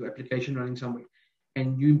or to your application running somewhere.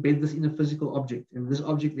 And you embed this in a physical object, and this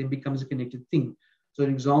object then becomes a connected thing. So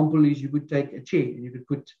an example is you could take a chair and you could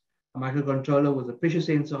put a microcontroller with a pressure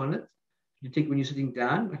sensor on it. You take when you're sitting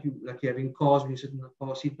down, like you're having cars when you sit in the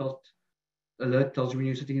car, seatbelt alert tells you when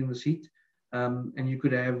you're sitting in the seat. And you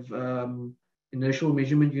could have inertial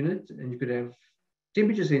measurement unit, and you could have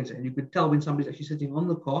temperature sensor, and you could tell when somebody's actually sitting on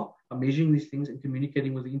the car by measuring these things and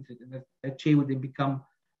communicating with the internet. And that chair would then become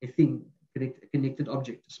a thing, a connected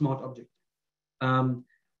object, a smart object.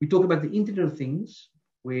 We talk about the Internet of Things,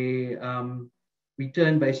 where we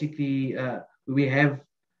turn basically, we have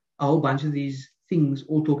a whole bunch of these things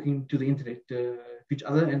all talking to the internet, to each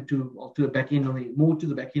other, and to the back end more to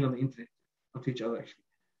the back end of the internet, not to each other actually.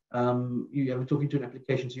 You have talking to an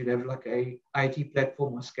application, so you'd have like a IT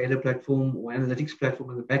platform, or SCADA platform, or analytics platform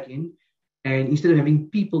on the back end. And instead of having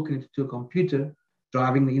people connected to a computer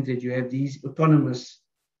driving the internet, you have these autonomous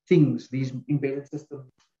things, these embedded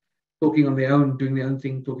systems talking on their own, doing their own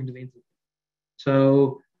thing, talking to the internet.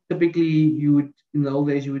 So typically, you would, in the old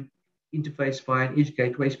days, you would interface via an edge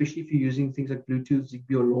gateway, especially if you're using things like Bluetooth,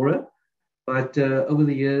 Zigbee, or LoRa. But over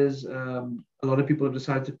the years, a lot of people have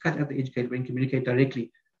decided to cut out the edge gateway and communicate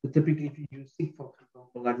directly. But typically, if you use Sigfox, for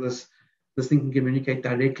example, like this thing can communicate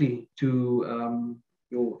directly to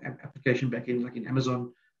your application backend, like in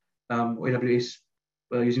Amazon or AWS,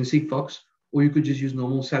 using Sigfox. Or you could just use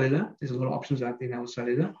normal cellular. There's a lot of options out there now with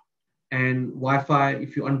cellular. And Wi-Fi,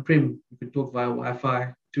 if you're on-prem, you can talk via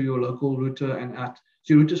Wi-Fi to your local router and out.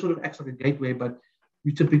 So your router sort of acts like a gateway, but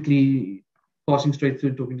you typically passing straight through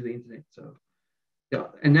and talking to the internet. So yeah,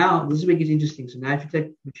 and now this is where it gets interesting. So now if you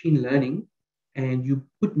take machine learning and you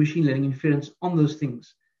put machine learning inference on those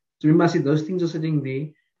things. So remember I said those things are sitting there,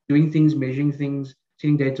 doing things, measuring things,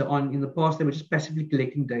 sending data on. In the past, they were just passively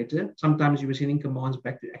collecting data. Sometimes you were sending commands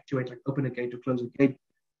back to actuate, like open a gate or close a gate.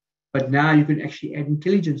 But now you can actually add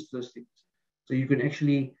intelligence to those things. So you can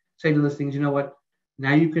actually say to those things, you know what,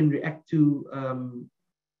 now you can react to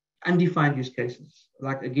undefined use cases.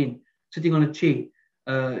 Like, again, sitting on a chair,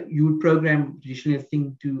 you would program traditionally a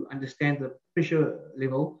thing to understand the pressure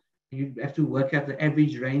level. You have to work out the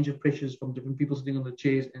average range of pressures from different people sitting on the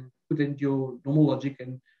chairs and put it into your normal logic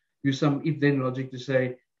and use some if-then logic to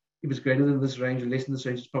say, if it's greater than this range or less than this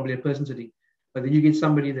range, it's probably a person sitting. But then you get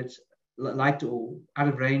somebody that's light or out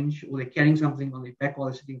of range, or they're carrying something on their back while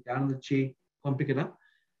they're sitting down on the chair, can't pick it up.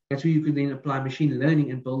 That's where you can then apply machine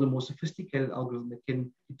learning and build a more sophisticated algorithm that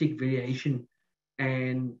can detect variation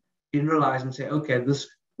and generalize and say, okay, this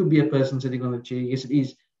could be a person sitting on the chair. Yes, it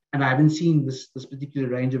is. And I haven't seen this particular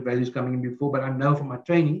range of values coming in before, but I know from my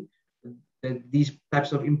training that these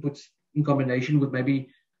types of inputs in combination with maybe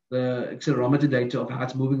the accelerometer data of how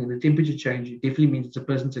it's moving and the temperature change, it definitely means it's a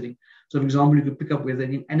person sitting. So, for example, you could pick up whether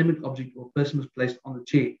an inanimate object or a person was placed on the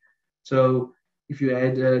chair. So if you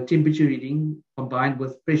add a temperature reading combined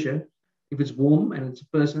with pressure, if it's warm and it's a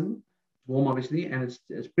person, warm obviously, and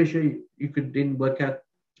it's pressure, you could then work out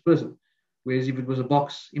it's a person. Whereas if it was a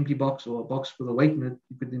box, empty box, or a box with a weight in it,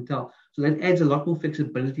 you could then tell. So that adds a lot more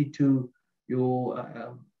flexibility to your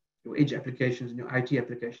edge applications and your IT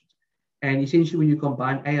applications. And essentially, when you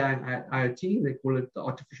combine AI and IoT, they call it the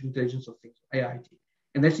artificial intelligence of things, AIT.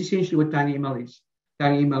 And that's essentially what tinyML is.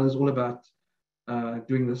 tinyML is all about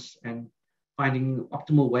doing this and finding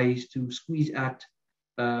optimal ways to squeeze out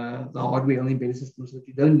the hardware on the embedded system so that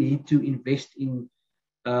you don't need to invest in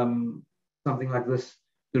something like this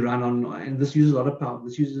to run on. And this uses a lot of power.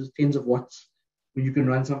 This uses tens of watts. When you can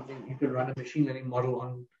run something, you can run a machine learning model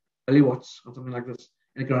on milliwatts or something like this,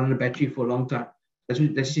 and it can run on a battery for a long time. That's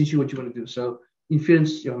essentially what you want to do. So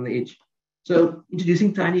inference, you're on the edge. So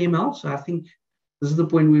introducing tinyML. So I think this is the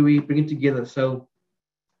point where we bring it together. So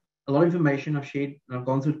a lot of information I've shared, and I've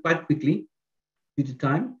gone through it quite quickly due to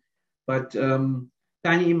time. But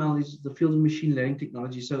tinyML is the field of machine learning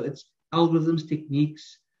technology. So it's algorithms,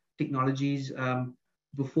 techniques, technologies to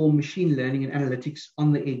perform machine learning and analytics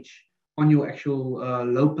on the edge, on your actual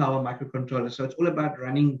low power microcontroller. So it's all about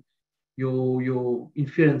running your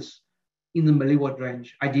inference in the milliwatt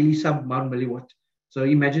range, ideally sub 1 milliwatt. So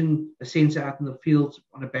imagine a sensor out in the field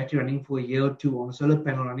on a battery running for a year or two, on a solar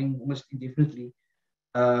panel running almost indefinitely,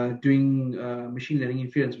 doing machine learning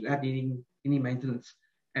inference without needing any maintenance.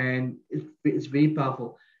 And it's very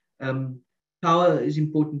powerful. Power is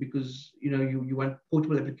important because you want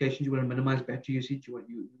portable applications. You want to minimize battery usage.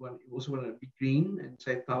 You also want to be green and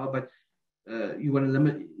save power, but you want to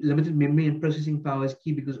limited memory and processing power is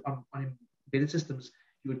key, because on embedded systems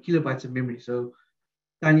you want kilobytes of memory. So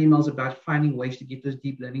tinyML is about finding ways to get those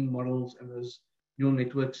deep learning models and those neural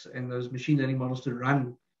networks and those machine learning models to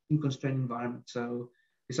run in constrained environments. So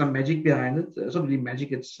there's some magic behind it. It's not really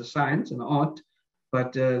magic; it's a science and art.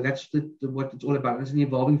 But that's what it's all about. It's an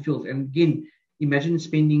evolving field. And again, imagine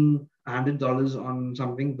spending $100 on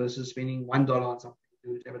something versus spending $1 on something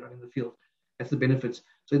to have it run in the field. That's the benefits.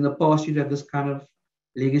 So in the past, you'd have this kind of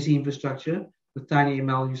legacy infrastructure. With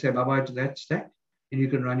tinyML, you say bye-bye to that stack, and you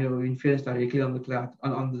can run your inference directly on the cloud,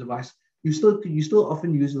 on the device. You still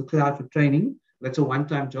often use the cloud for training. That's a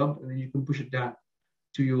one-time job, and then you can push it down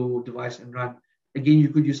to your device and run. Again, you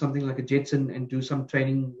could use something like a Jetson and do some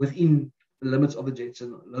training within the limits of the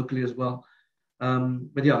Jetson locally as well.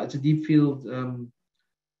 But yeah, it's a deep field, and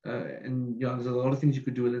there's a lot of things you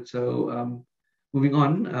could do with it. So moving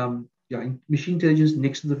on, machine intelligence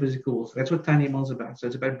next to the physical world. So that's what tinyML is about. So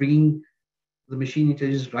it's about bringing the machine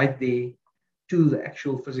intelligence right there to the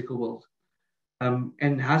actual physical world.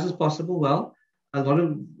 And how's this possible? Well, a lot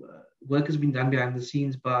of work has been done behind the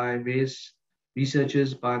scenes by various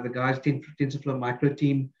researchers, by the guys, TensorFlow Micro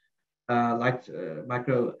team,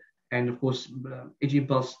 Micro, and of course, Edge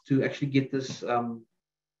Impulse, to actually get this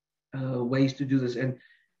ways to do this. And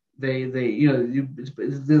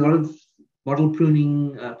there's a lot of model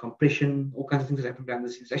pruning, compression, all kinds of things that happen behind the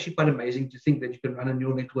scenes. It's actually quite amazing to think that you can run a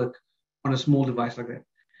neural network on a small device like that.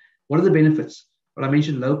 What are the benefits? Well, I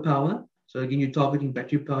mentioned low power. So again, you're targeting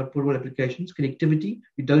battery-powered portable applications. Connectivity,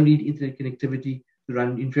 you don't need internet connectivity to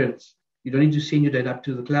run inference. You don't need to send your data up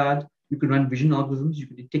to the cloud. You can run vision algorithms. You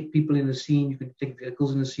can detect people in the scene. You can detect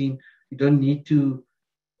vehicles in the scene. You don't need to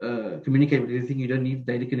communicate with anything. You don't need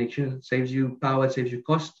data connection. It saves you power. It saves you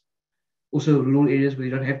cost. Also, rural areas where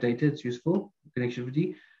you don't have data, it's useful.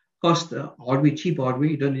 Connectivity. Cost, hardware, cheap hardware.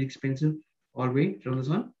 You don't need expensive hardware to run this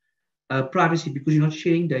on. Privacy, because you're not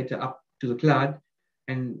sharing data up to the cloud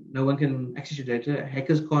and no one can access your data.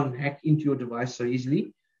 Hackers can't hack into your device so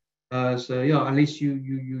easily. Unless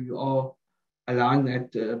you are allowing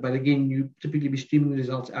that. But again, you typically be streaming the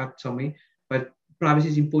results out somewhere. But privacy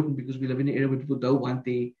is important because we live in an area where people don't want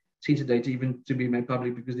their sensitive data even to be made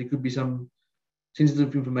public, because there could be some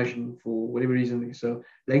sensitive information for whatever reason. So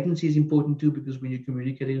latency is important too, because when you're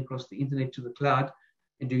communicating across the internet to the cloud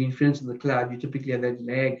and doing inference in the cloud, you typically have that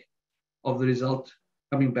lag of the result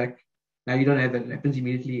coming back. Now you don't have that. It happens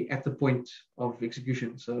immediately at the point of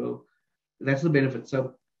execution. So that's the benefit.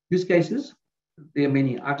 So use cases, there are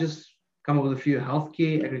many. I've just come up with a few: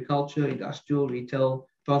 healthcare, agriculture, industrial, retail,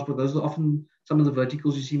 transport. Those are often some of the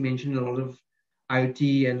verticals you see mentioned in a lot of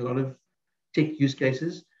IoT and a lot of tech use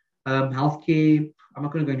cases. Healthcare, I'm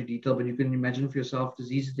not going to go into detail, but you can imagine for yourself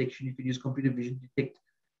disease detection. You can use computer vision to detect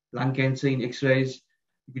lung cancer in X-rays.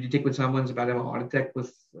 You can detect when someone's about to have a heart attack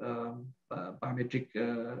with biometric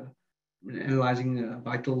analyzing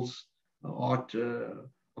vitals, heart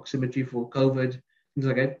oximetry for COVID, things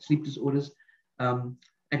like that, sleep disorders.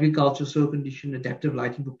 Agriculture, soil condition, adaptive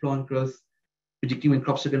lighting for plant growth, predicting when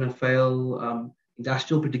crops are going to fail.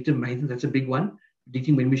 Industrial predictive maintenance, that's a big one.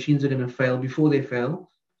 Predicting when machines are going to fail before they fail,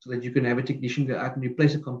 so that you can have a technician go out and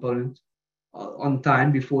replace a component on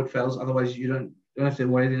time before it fails. Otherwise, you don't have to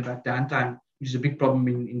worry about downtime, which is a big problem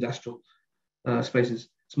in industrial spaces.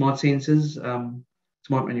 Smart sensors,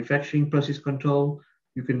 smart manufacturing, process control.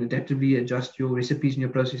 You can adaptively adjust your recipes and your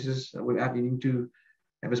processes without needing to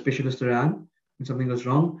have a specialist around when something goes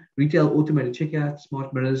wrong. Retail, automated checkout,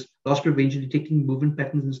 smart mirrors, loss prevention, detecting movement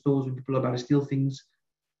patterns in stores when people are about to steal things.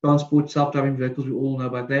 Transport, self-driving vehicles, we all know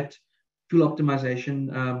about that. Fuel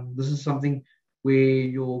optimization. This is something where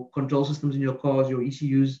your control systems in your cars, your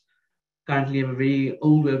ECUs, currently have a very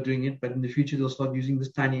old way of doing it, but in the future they'll start using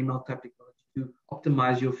this tinyML type technology to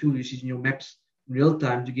optimize your fuel usage in your maps in real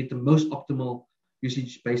time to get the most optimal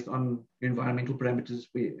usage based on your environmental parameters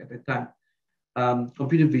at that time.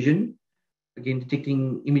 Computer vision, again,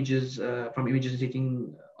 detecting images,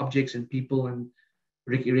 detecting objects and people and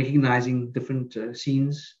recognizing different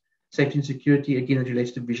scenes. Safety and security, again, it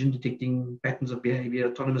relates to vision, detecting patterns of behavior,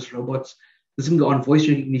 autonomous robots. This can go on voice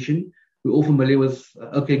recognition. We're all familiar with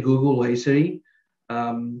OK Google or Hey Siri.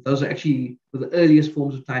 Those are actually the earliest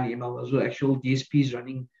forms of tinyML. Those were actual DSPs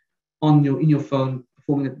running in your phone,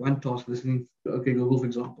 performing that one task, listening to OK Google, for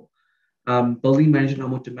example. Building management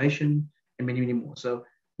home automation, and many, many more. So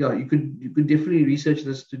yeah, you could definitely research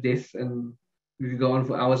this to death, and we could go on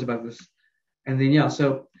for hours about this. And then yeah,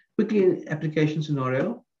 so quickly an application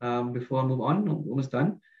scenario before I move on. I'm almost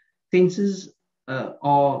done. Sensors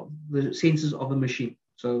are the sensors of a machine.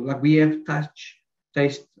 So like we have touch,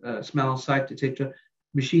 taste, smell, sight, etc.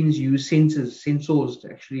 Machines use sensors to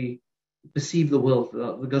actually perceive the world.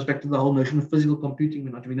 It goes back to the whole notion of physical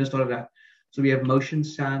computing. We know started that. So we have motion,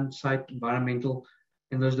 sound, sight, environmental,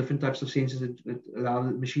 and those different types of sensors that allow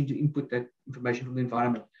the machine to input that information from the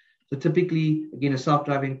environment. So typically, again, a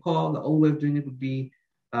self-driving car, the old way of doing it would be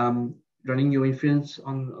running your inference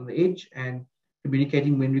on the edge and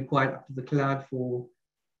communicating when required up to the cloud for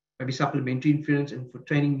maybe supplementary inference and for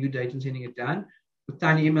training new data and sending it down. With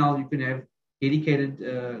tinyML, you can have dedicated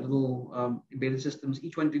little embedded systems,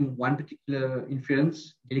 each one doing one particular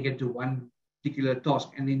inference, dedicated to one particular task,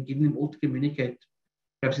 and then getting them all to communicate,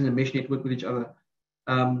 perhaps in a mesh network with each other.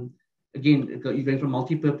 Again, you're going from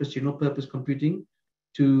multi-purpose, general purpose computing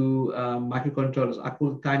to microcontrollers. I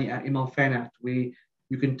call it tinyML fan-out, where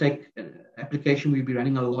you can take an application where you'll be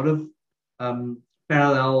running a lot of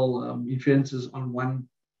parallel inferences on one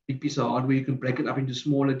big piece of hardware. You can break it up into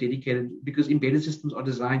smaller dedicated, because embedded systems are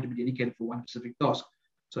designed to be dedicated for one specific task.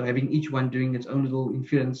 So having each one doing its own little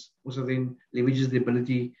inference also then leverages the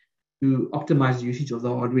ability to optimize the usage of the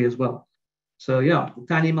hardware as well. So yeah, the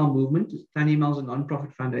tinyML movement. tinyML is a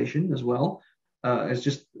non-profit foundation as well.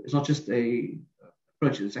 It's not just a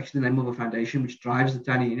approach. It's actually the name of a foundation which drives the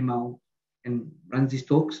tinyML and runs these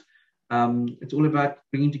talks. It's all about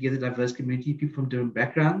bringing together diverse community, people from different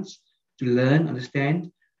backgrounds, to learn,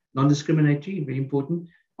 understand, non-discriminatory, very important,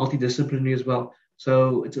 multidisciplinary as well.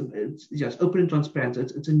 So it's open and transparent. So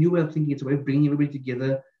it's a new way of thinking. It's a way of bringing everybody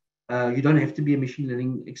together. You don't have to be a machine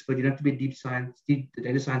learning expert. You don't have to be a deep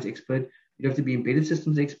data science expert. You don't have to be embedded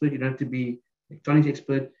systems expert. You don't have to be electronics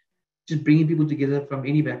expert. Just bringing people together from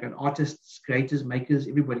any background, artists, creators, makers,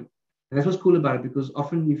 everybody. And that's what's cool about it, because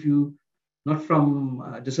often if you not from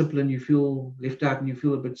discipline, you feel left out and you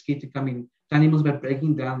feel a bit scared to come in. tinyML is about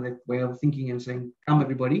breaking down that way of thinking and saying, "Come,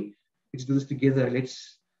 everybody, let's do this together.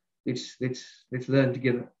 Let's learn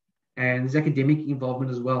together." And there's academic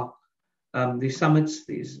involvement as well. There's summits.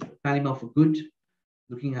 There's tinyML for Good,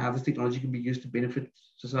 looking at how this technology can be used to benefit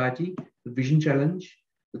society. The Vision Challenge,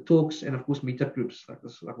 the talks, and of course meetup groups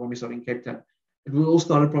like one we saw in Cape Town. It will all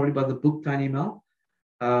started probably by the book tinyML.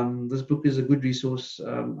 This book is a good resource.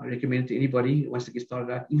 I recommend it to anybody who wants to get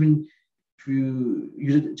started out. Even if you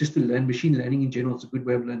use it just to learn machine learning in general, it's a good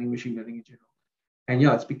way of learning machine learning in general. And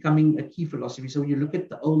yeah, it's becoming a key philosophy. So when you look at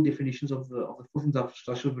the old definitions of the fourth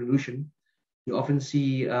industrial revolution, you often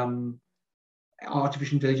see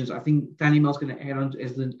artificial intelligence. I think tinyML is going to add on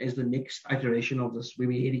as the next iteration of this, where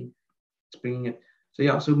we're heading. It's bringing it. So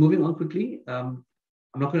yeah, so moving on quickly. I'm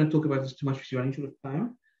not going to talk about this too much because you're running short of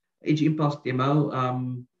time. Edge Impulse demo.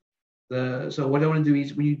 So what I want to do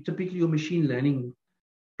is, when you typically your machine learning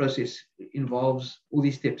process involves all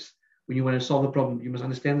these steps. When you want to solve a problem, you must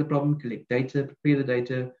understand the problem, collect data, prepare the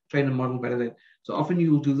data, train a model, validate. So often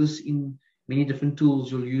you will do this in many different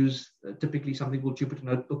tools. You'll use typically something called Jupyter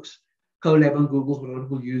Notebooks. Colab on Google is what a lot of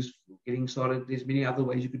people use for getting started. There's many other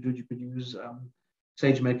ways you could do it. You could use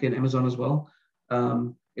SageMaker and Amazon as well,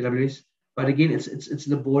 AWS. But again, it's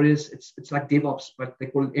laborious. It's like DevOps, but they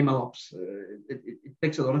call it MLOps. It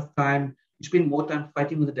takes a lot of time. You spend more time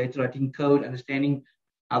fighting with the data, writing code, understanding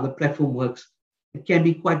how the platform works. It can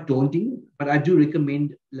be quite daunting, but I do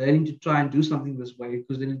recommend learning to try and do something this way,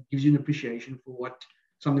 because then it gives you an appreciation for what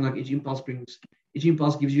something like Edge Impulse brings. Edge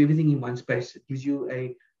Impulse gives you everything in one space. It gives you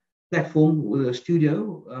a platform with a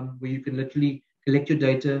studio where you can literally collect your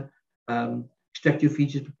data, extract your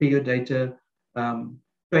features, prepare your data,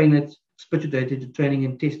 train it, split your data to training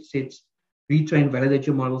and test sets, retrain, validate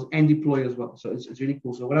your models, and deploy as well. So it's really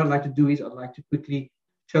cool. So what I'd like to do is I'd like to quickly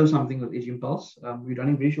show something with Edge Impulse. We're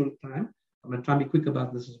running very short of time. I'm going to try and be quick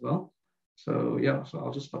about this as well. So yeah, so I'll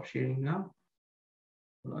just stop sharing now.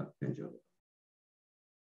 All right, enjoy.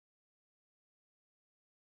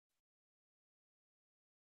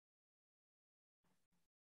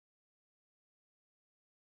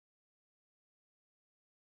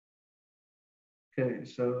 Okay,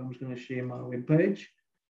 so I'm just going to share my web page.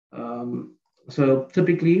 So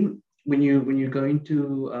typically, when you go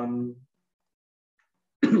into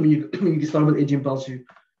when you get started with Edge Impulse, you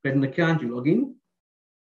create an account, you log in,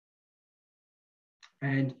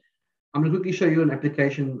 and I'm going to quickly show you an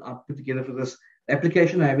application I've put together for this. The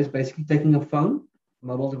application I have is basically taking a phone, a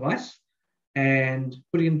mobile device, and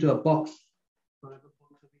put it into a box.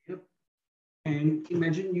 And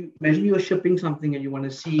imagine you are shipping something and you want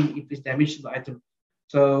to see if there's damage to the item.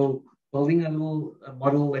 So building a little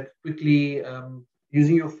model like quickly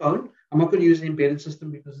using your phone. I'm not going to use an embedded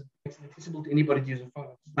system because it makes it accessible to anybody to use a phone.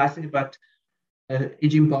 The nice thing about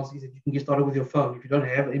Edge Impulse is that you can get started with your phone. If you don't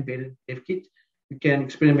have an embedded dev kit, you can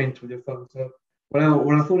experiment with your phone. So what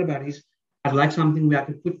I thought about is I'd like something where I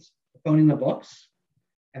could put the phone in the box,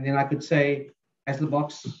 and then I could say, has the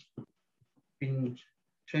box been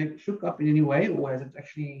shook up in any way, or has it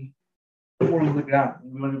actually fallen on the ground?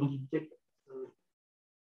 And we want to be able to detect it. So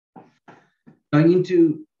going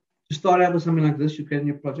into to start out with something like this, you create a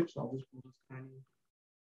new project. So I'll just call this tiny.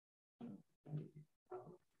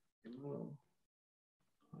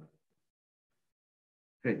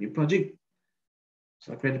 Create a new project.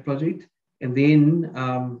 So I create a project, and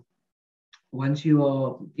then once you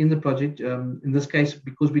are in the project, in this case,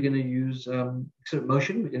 because we're going to use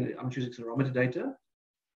motion, I'm choosing accelerometer data.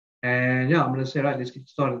 And yeah, I'm going to say, right, let's get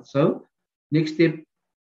started. So next step,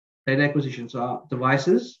 data acquisition. So our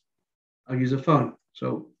devices, I'll use a phone.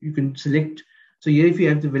 So you can select. So here, if you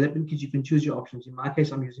have development kits, you can choose your options. In my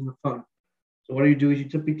case, I'm using a phone. So what you do is you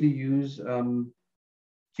typically use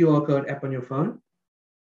QR code app on your phone.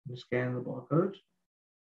 You scan the barcode.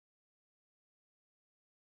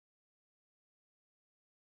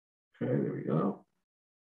 Okay, there we go.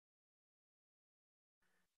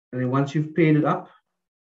 And then once you've paired it up,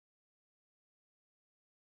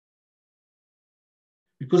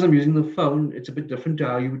 because I'm using the phone, it's a bit different to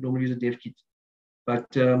how you would normally use a dev kit. But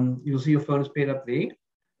you'll see your phone is paired up there,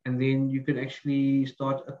 and then you can actually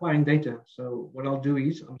start acquiring data. So what I'll do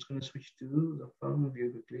is I'm just going to switch to the phone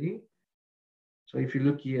view quickly. So if you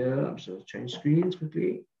look here, I'm just going to change screens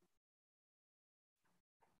quickly.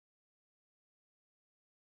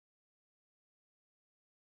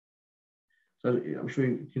 So I'm sure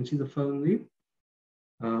you can see the phone view.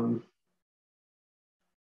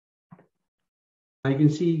 Now you can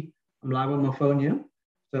see I'm live on my phone here.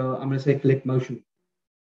 So I'm going to say collect motion.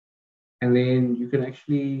 And then you can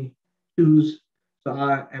actually choose. So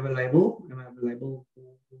I have a label, and I have a label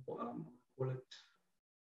for call it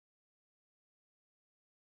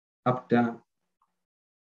up, down.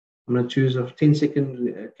 I'm going to choose a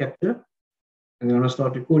 10-second capture, and then I'm going to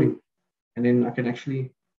start recording. And then I can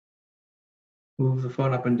actually move the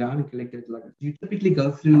phone up and down and collect data like that. You typically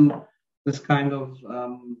go through this kind of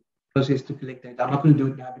process to collect data. I'm not going to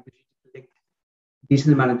do it now because you need to collect a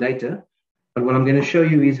decent amount of data. But what I'm going to show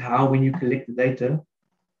you is how, when you collect the data,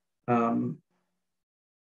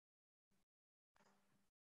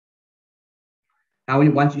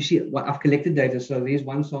 once you see what I've collected data, so there's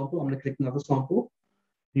one sample, I'm going to collect another sample.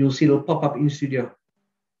 You'll see it'll pop up in Studio.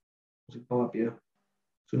 It'll pop up here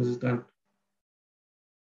as soon as it's done.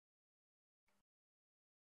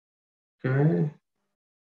 Okay.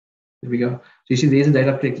 There we go. So you see there's the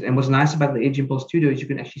data collected. And what's nice about the Edge Impulse Studio is you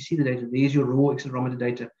can actually see the data. There's your raw accelerometer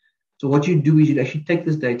data. So what you do is you'd actually take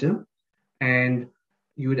this data and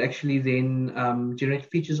you would actually then generate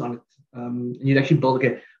features on it. And you'd actually build,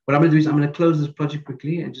 okay, what I'm going to do is I'm going to close this project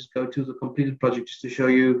quickly and just go to the completed project just to show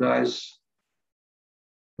you guys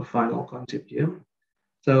the final concept here.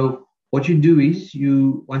 So what you do is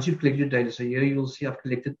once you've collected your data, so here you'll see I've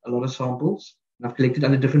collected a lot of samples. And I've collected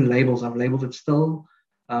under different labels. I've labeled it still.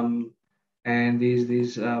 And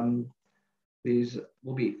there's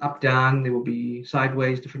will be up, down, there will be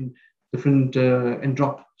sideways, different and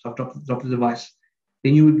drop. So I've dropped the device.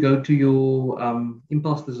 Then you would go to your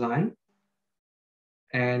impulse design.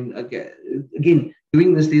 And again,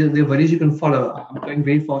 doing this, there are values you can follow. I'm going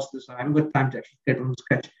very fast this. I haven't got time to actually get from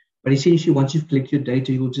scratch. But essentially, once you've collected your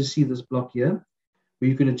data, you will just see this block here, where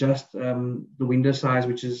you can adjust the window size,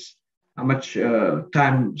 which is how much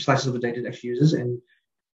time slices of the data it actually uses, and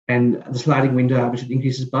the sliding window, how much it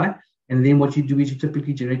increases by. And then what you do is you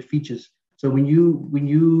typically generate features. So when you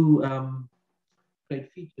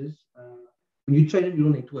create features, when you train a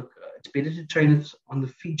neural network, it's better to train it on the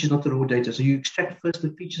features, not the raw data. So you extract first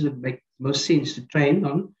the features that make most sense to train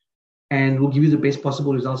on, and will give you the best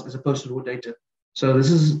possible results as opposed to raw data. So this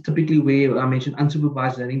is typically where I mentioned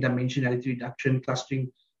unsupervised learning, dimensionality reduction,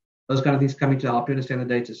 clustering, those kind of things coming to help you understand the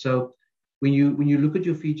data. So when you look at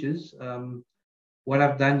your features, what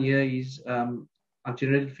I've done here is I've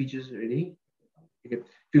generated features already. Okay.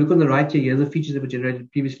 If you look on the right here, the features that were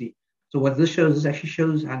generated previously. So what this actually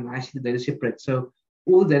shows how nicely the data separates. So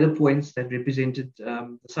all the data points that represented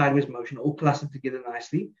the sideways motion all clustered together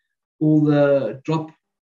nicely. All the drop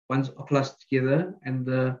ones are clustered together, and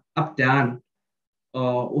the up down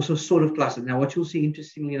are also sort of clustered. Now, what you'll see,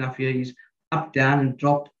 interestingly enough, here is up, down, and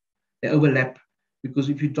drop. They overlap. because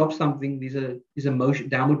if you drop something, there's a motion,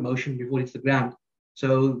 downward motion before it hits the ground.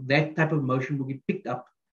 So that type of motion will get picked up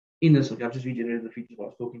in this. Okay, I've just regenerated the features while I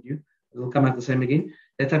was talking to you. It'll come out the same again.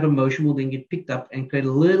 That type of motion will then get picked up and create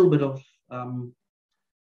a little bit of,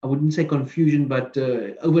 I wouldn't say confusion, but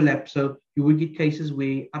overlap. So you would get cases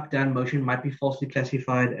where up-down motion might be falsely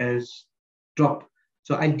classified as drop.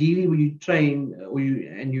 So ideally, when you train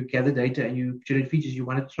and you gather data and you generate features, you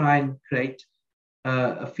want to try and create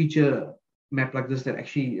a feature map like this that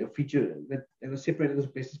actually a feature that is separated as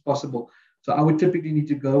best as possible. So I would typically need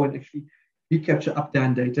to go and actually recapture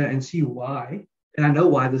up-down data and see why. And I know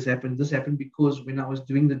why this happened. This happened because when I was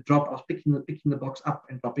doing the drop, I was picking the box up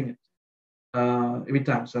and dropping it every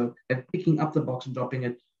time. So that picking up the box and dropping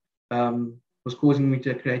it was causing me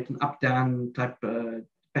to create an up-down type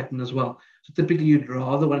pattern as well. So typically you'd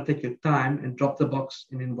rather want to take your time and drop the box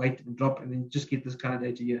and then wait and drop and then just get this kind of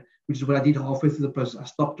data here, which is what I did halfway through the process. I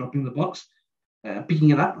stopped dropping the box, picking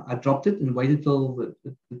it up, I dropped it and waited till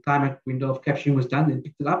the time window of capturing was done, then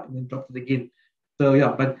picked it up and then dropped it again. So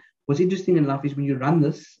yeah, but what's interesting enough is when you run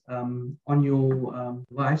this on your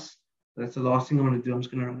device, that's the last thing I want to do. I'm just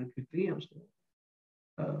going to run it quickly.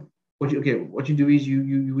 What you do is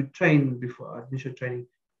you would train before initial training.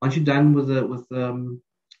 Once you're done with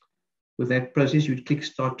that process, you would click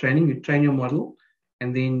start training. You train your model,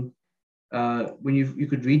 and then when you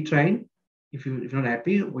could retrain if you're not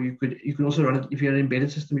happy, or you can also run it if you're an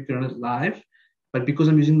embedded system. You can run it live, but because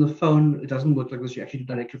I'm using the phone, it doesn't work like this. You actually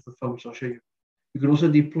do directly with the phone, which I'll show you. You can also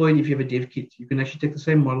deploy it if you have a dev kit. You can actually take the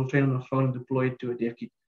same model, train on the phone, and deploy it to a dev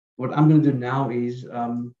kit. What I'm going to do now is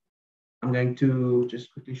I'm going to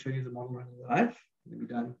just quickly show you the model running live. We'll be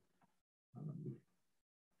done.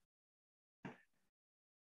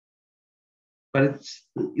 But it's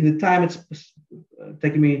in the time it's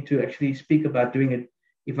taking me to actually speak about doing it.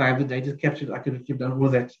 If I have the data captured, I could have done all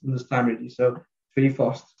that in this time already. So it's very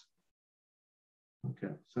fast.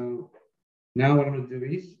 Okay, so now what I'm going to do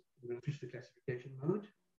is I'm going to switch to classification mode.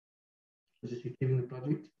 This is retrieving the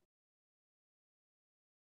project.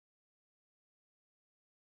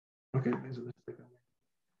 Okay, there's a mistake.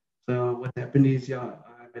 So what happened is, yeah,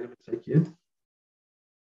 I made a mistake here.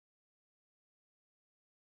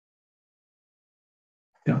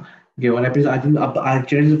 Yeah. Okay, what happened is I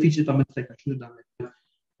generated the feature by mistake. I should have done that.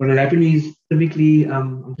 What will happen is typically,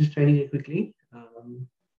 I'm just training it quickly.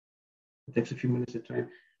 It takes a few minutes to train.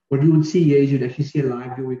 What you would see here is you'd actually see a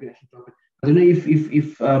live view where you can actually drop it. I don't know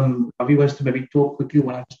if Avi wants to maybe talk quickly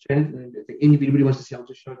while I just train it. If anybody wants to see, I'll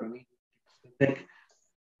just show it on me. Take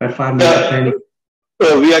about 5 minutes of training.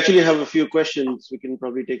 We actually have a few questions. We can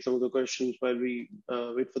probably take some of the questions while we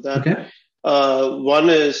wait for that. Okay. One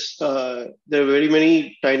is there are very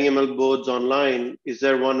many tinyML boards online. Is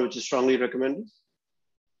there one which is strongly recommended?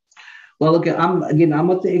 Well, okay. I'm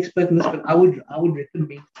not the expert in this, but I would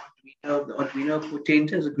recommend Arduino. The Arduino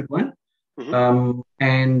Potenta is a good one.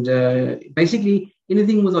 Mm-hmm. Basically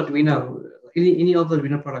anything with Arduino, any of the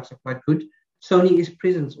Arduino products are quite good. Sony is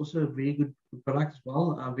Presence, also a very good product as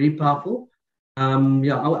well. Very powerful.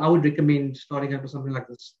 I would recommend starting out with something like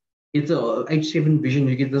this. It's a H7 Vision.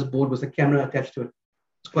 You get this board with a camera attached to it.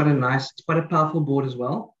 It's quite a powerful board as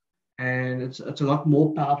well, and it's a lot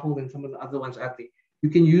more powerful than some of the other ones out there. You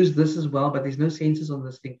can use this as well, but there's no sensors on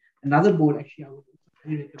this thing. Another board, actually, I would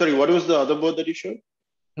recommend. Sorry, what was the other board that you showed?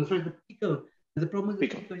 Oh, sorry, the Pico. The problem with the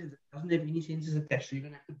Pico is it doesn't have any sensors attached, so you're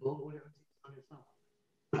gonna have to build all everything on yourself.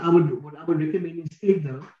 What I would recommend instead,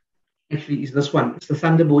 though, actually, is this one. It's the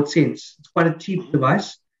Thunderbolt Sense. It's quite a cheap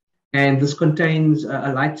device. And this contains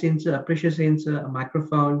a light sensor, a pressure sensor, a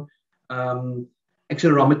microphone,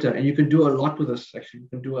 accelerometer, and you can do a lot with this. Actually, you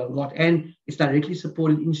can do a lot, and it's directly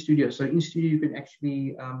supported in studio. So in studio, you can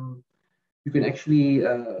actually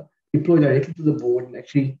deploy directly to the board and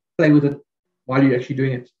actually play with it while you're actually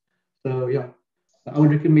doing it. So yeah, I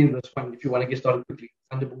would recommend this one if you want to get started quickly.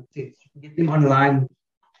 Thunderbolt Sense. You can get them online.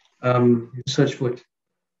 Search for it.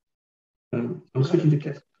 I'm switching to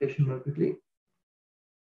classification mode quickly.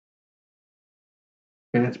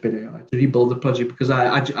 Okay, that's better. I had to rebuild the project because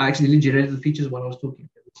I accidentally generated the features while I was talking.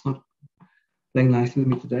 It's not playing nicely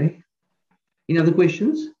with me today. Any other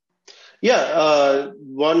questions? Yeah,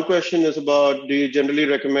 one question is about, do you generally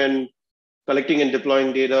recommend collecting and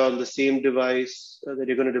deploying data on the same device that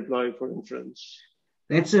you're going to deploy for inference?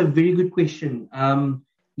 That's a very good question.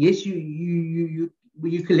 Yes,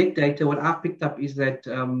 when you collect data, what I've picked up is that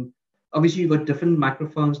obviously you've got different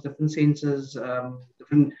microphones, different sensors,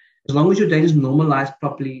 as long as your data is normalized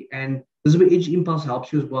properly, and this is where Edge Impulse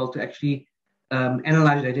helps you as well to actually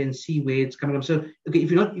analyze data and see where it's coming from. So, okay,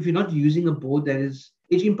 if you're not using a board that is,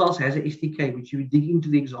 Edge Impulse has an SDK which you dig into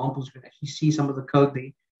the examples, you can actually see some of the code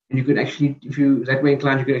there, And you could actually, if you that way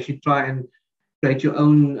inclined, you could actually try and create your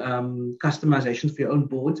own customizations for your own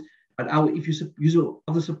boards. But if you use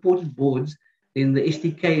other supported boards, then the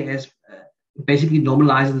SDK has basically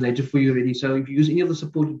normalized the ledger for you already. So if you use any of the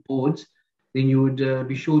supported boards, then you would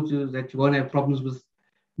be sure that you won't have problems with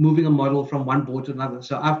moving a model from one board to another.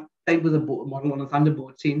 So I've played with a model on a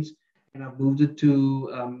Thunderboard Sense, and I've moved it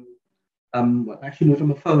to actually moved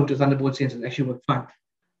from a phone to Thunderboard Sense, and actually worked fine.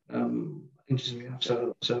 Interestingly enough.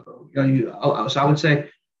 So I would say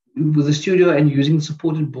with the studio and using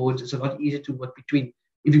supported boards, it's a lot easier to work between.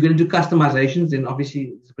 If you're going to do customizations, then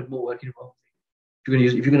obviously there's a bit more work involved.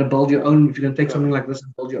 If you're going to build your own, if you're going to take something like this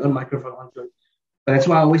and build your own microphone onto it. But that's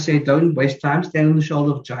why I always say, don't waste time, stand on the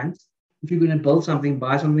shoulder of giants. If you're going to build something,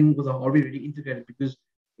 buy something with a hardware really integrated, because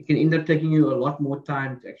it can end up taking you a lot more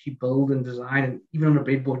time to actually build and design, and even on a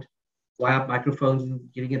breadboard, wire up microphones and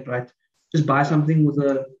getting it right. Just buy something with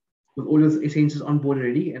all your sensors on board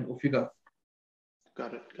already, and off you go.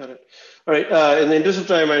 Got it. All right. In the interest of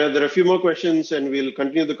time, I know there are a few more questions, and we'll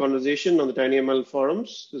continue the conversation on the tinyML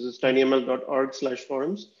forums. This is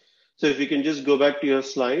tinyml.org/forums. So if you can just go back to your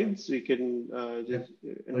slides, we can just.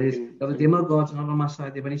 The demo guides are on my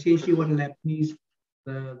side there, but essentially what will happen is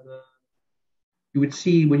you would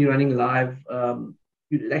see when you're running live,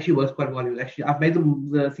 it actually works quite well. I've made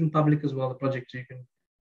the thing public as well, the project, so you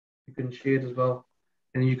can share it as well,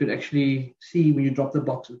 and you could actually see when you drop the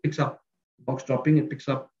box, it picks up. Box dropping, it picks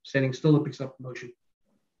up standing still, it picks up motion.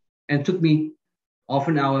 And it took me half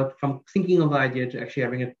an hour from thinking of the idea to actually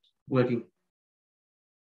having it working.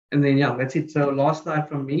 And then, yeah, that's it. So last slide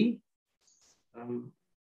from me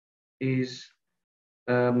is,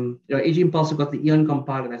 Edge Impulse have got the Eon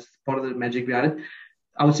compiler. That's part of the magic behind it.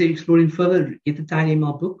 I would say exploring further, get the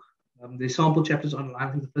tinyML book. There's sample chapters online. I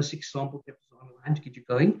think the first 6 sample chapters are online to get you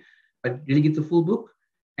going. But really get the full book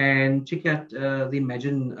and check out the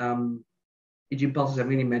Imagine Edge Impulse is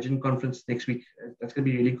having an Imagine conference next week. That's going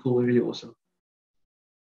to be really cool, really awesome.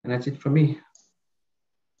 And that's it from me.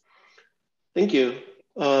 Thank you.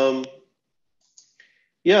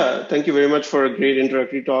 Yeah, thank you very much for a great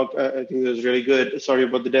introductory talk. I think it was really good. Sorry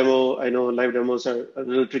about the demo. I know live demos are a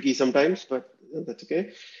little tricky sometimes, but that's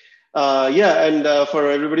okay.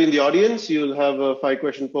 For everybody in the audience, you'll have a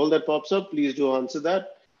 5-question poll that pops up. Please do answer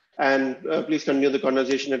that. And please continue the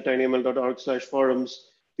conversation at tinyml.org/forums.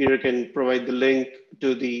 Peter can provide the link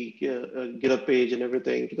to the GitHub page and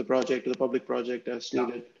everything, to the project, to the public project as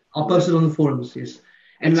needed. I'll post it on the forums, yes.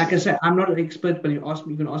 And like I said, I'm not an expert, but you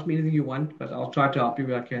can ask me anything you want, but I'll try to help you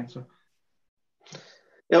where I can. So.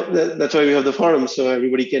 Yeah, that's why we have the forums, so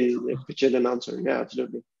everybody can pitch in and answer. Yeah,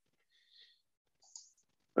 absolutely.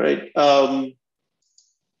 All right.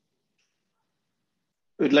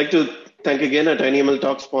 We'd like to thank again our tinyML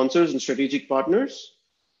Talk sponsors and strategic partners.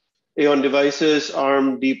 Aeon Devices,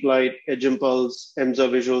 ARM, DeepLight, Edge Impulse, Emza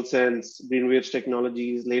Visual Sense, Greenwaves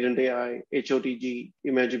Technologies, Latent AI, HOTG,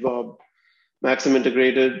 Imagibob, Maxim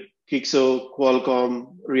Integrated, Kixo,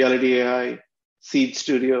 Qualcomm, Reality AI, Seed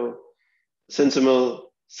Studio, SensiML,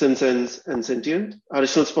 SynSense, and Sentient.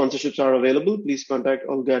 Additional sponsorships are available. Please contact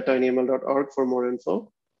Olga at tinyml.org for more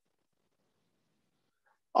info.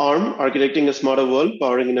 ARM, architecting a smarter world,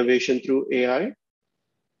 powering innovation through AI.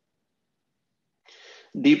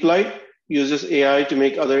 DeepLight uses AI to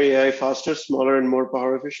make other AI faster, smaller, and more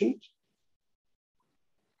power efficient.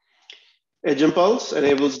 Edge Impulse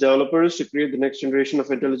enables developers to create the next generation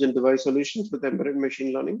of intelligent device solutions with embedded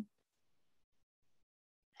machine learning.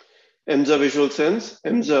 Emza Visual Sense,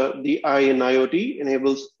 Emza, the I in IoT,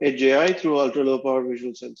 enables edge AI through ultra-low power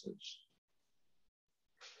visual sensors.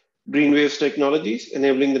 Greenwaves Technologies,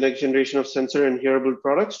 enabling the next generation of sensor and hearable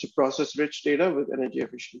products to process rich data with energy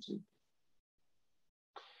efficiency.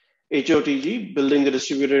 HOTG, building the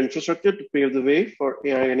distributed infrastructure to pave the way for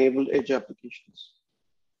AI-enabled edge applications.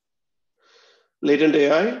 Latent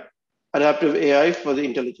AI, adaptive AI for the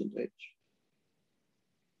intelligent edge.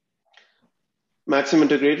 Maxim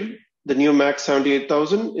Integrated, the new Max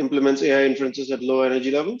 78000 implements AI inferences at low energy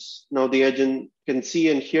levels. Now the edge can see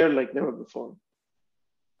and hear like never before.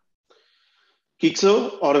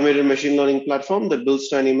 Kixo, automated machine learning platform that builds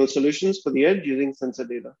tinyML solutions for the edge using sensor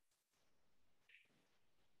data.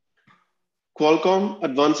 Qualcomm,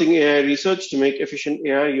 advancing AI research to make efficient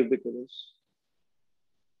AI ubiquitous.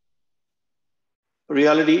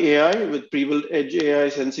 Reality AI with pre-built edge AI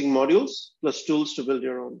sensing modules, plus tools to build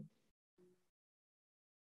your own.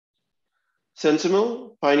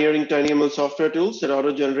 SensiML, pioneering tinyML software tools that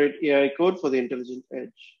auto-generate AI code for the intelligent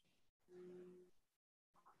edge.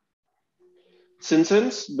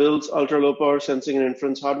 SynSense builds ultra-low power sensing and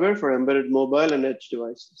inference hardware for embedded mobile and edge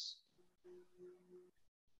devices.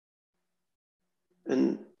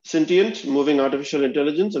 And Sentient, moving artificial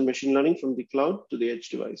intelligence and machine learning from the cloud to the edge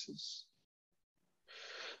devices.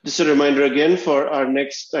 Just a reminder again for our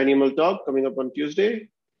next tinyML talk coming up on Tuesday.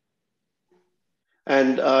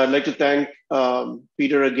 And I'd like to thank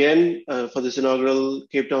Peter again for this inaugural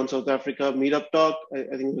Cape Town, South Africa meetup talk.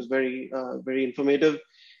 I think it was very, very informative.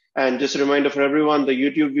 And just a reminder for everyone, the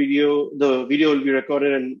video will be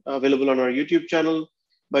recorded and available on our YouTube channel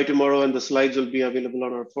by tomorrow, and the slides will be available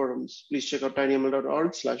on our forums. Please check out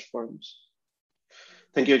tinyml.org/forums.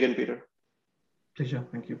 Thank you again, Peter. Pleasure.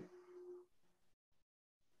 Thank you.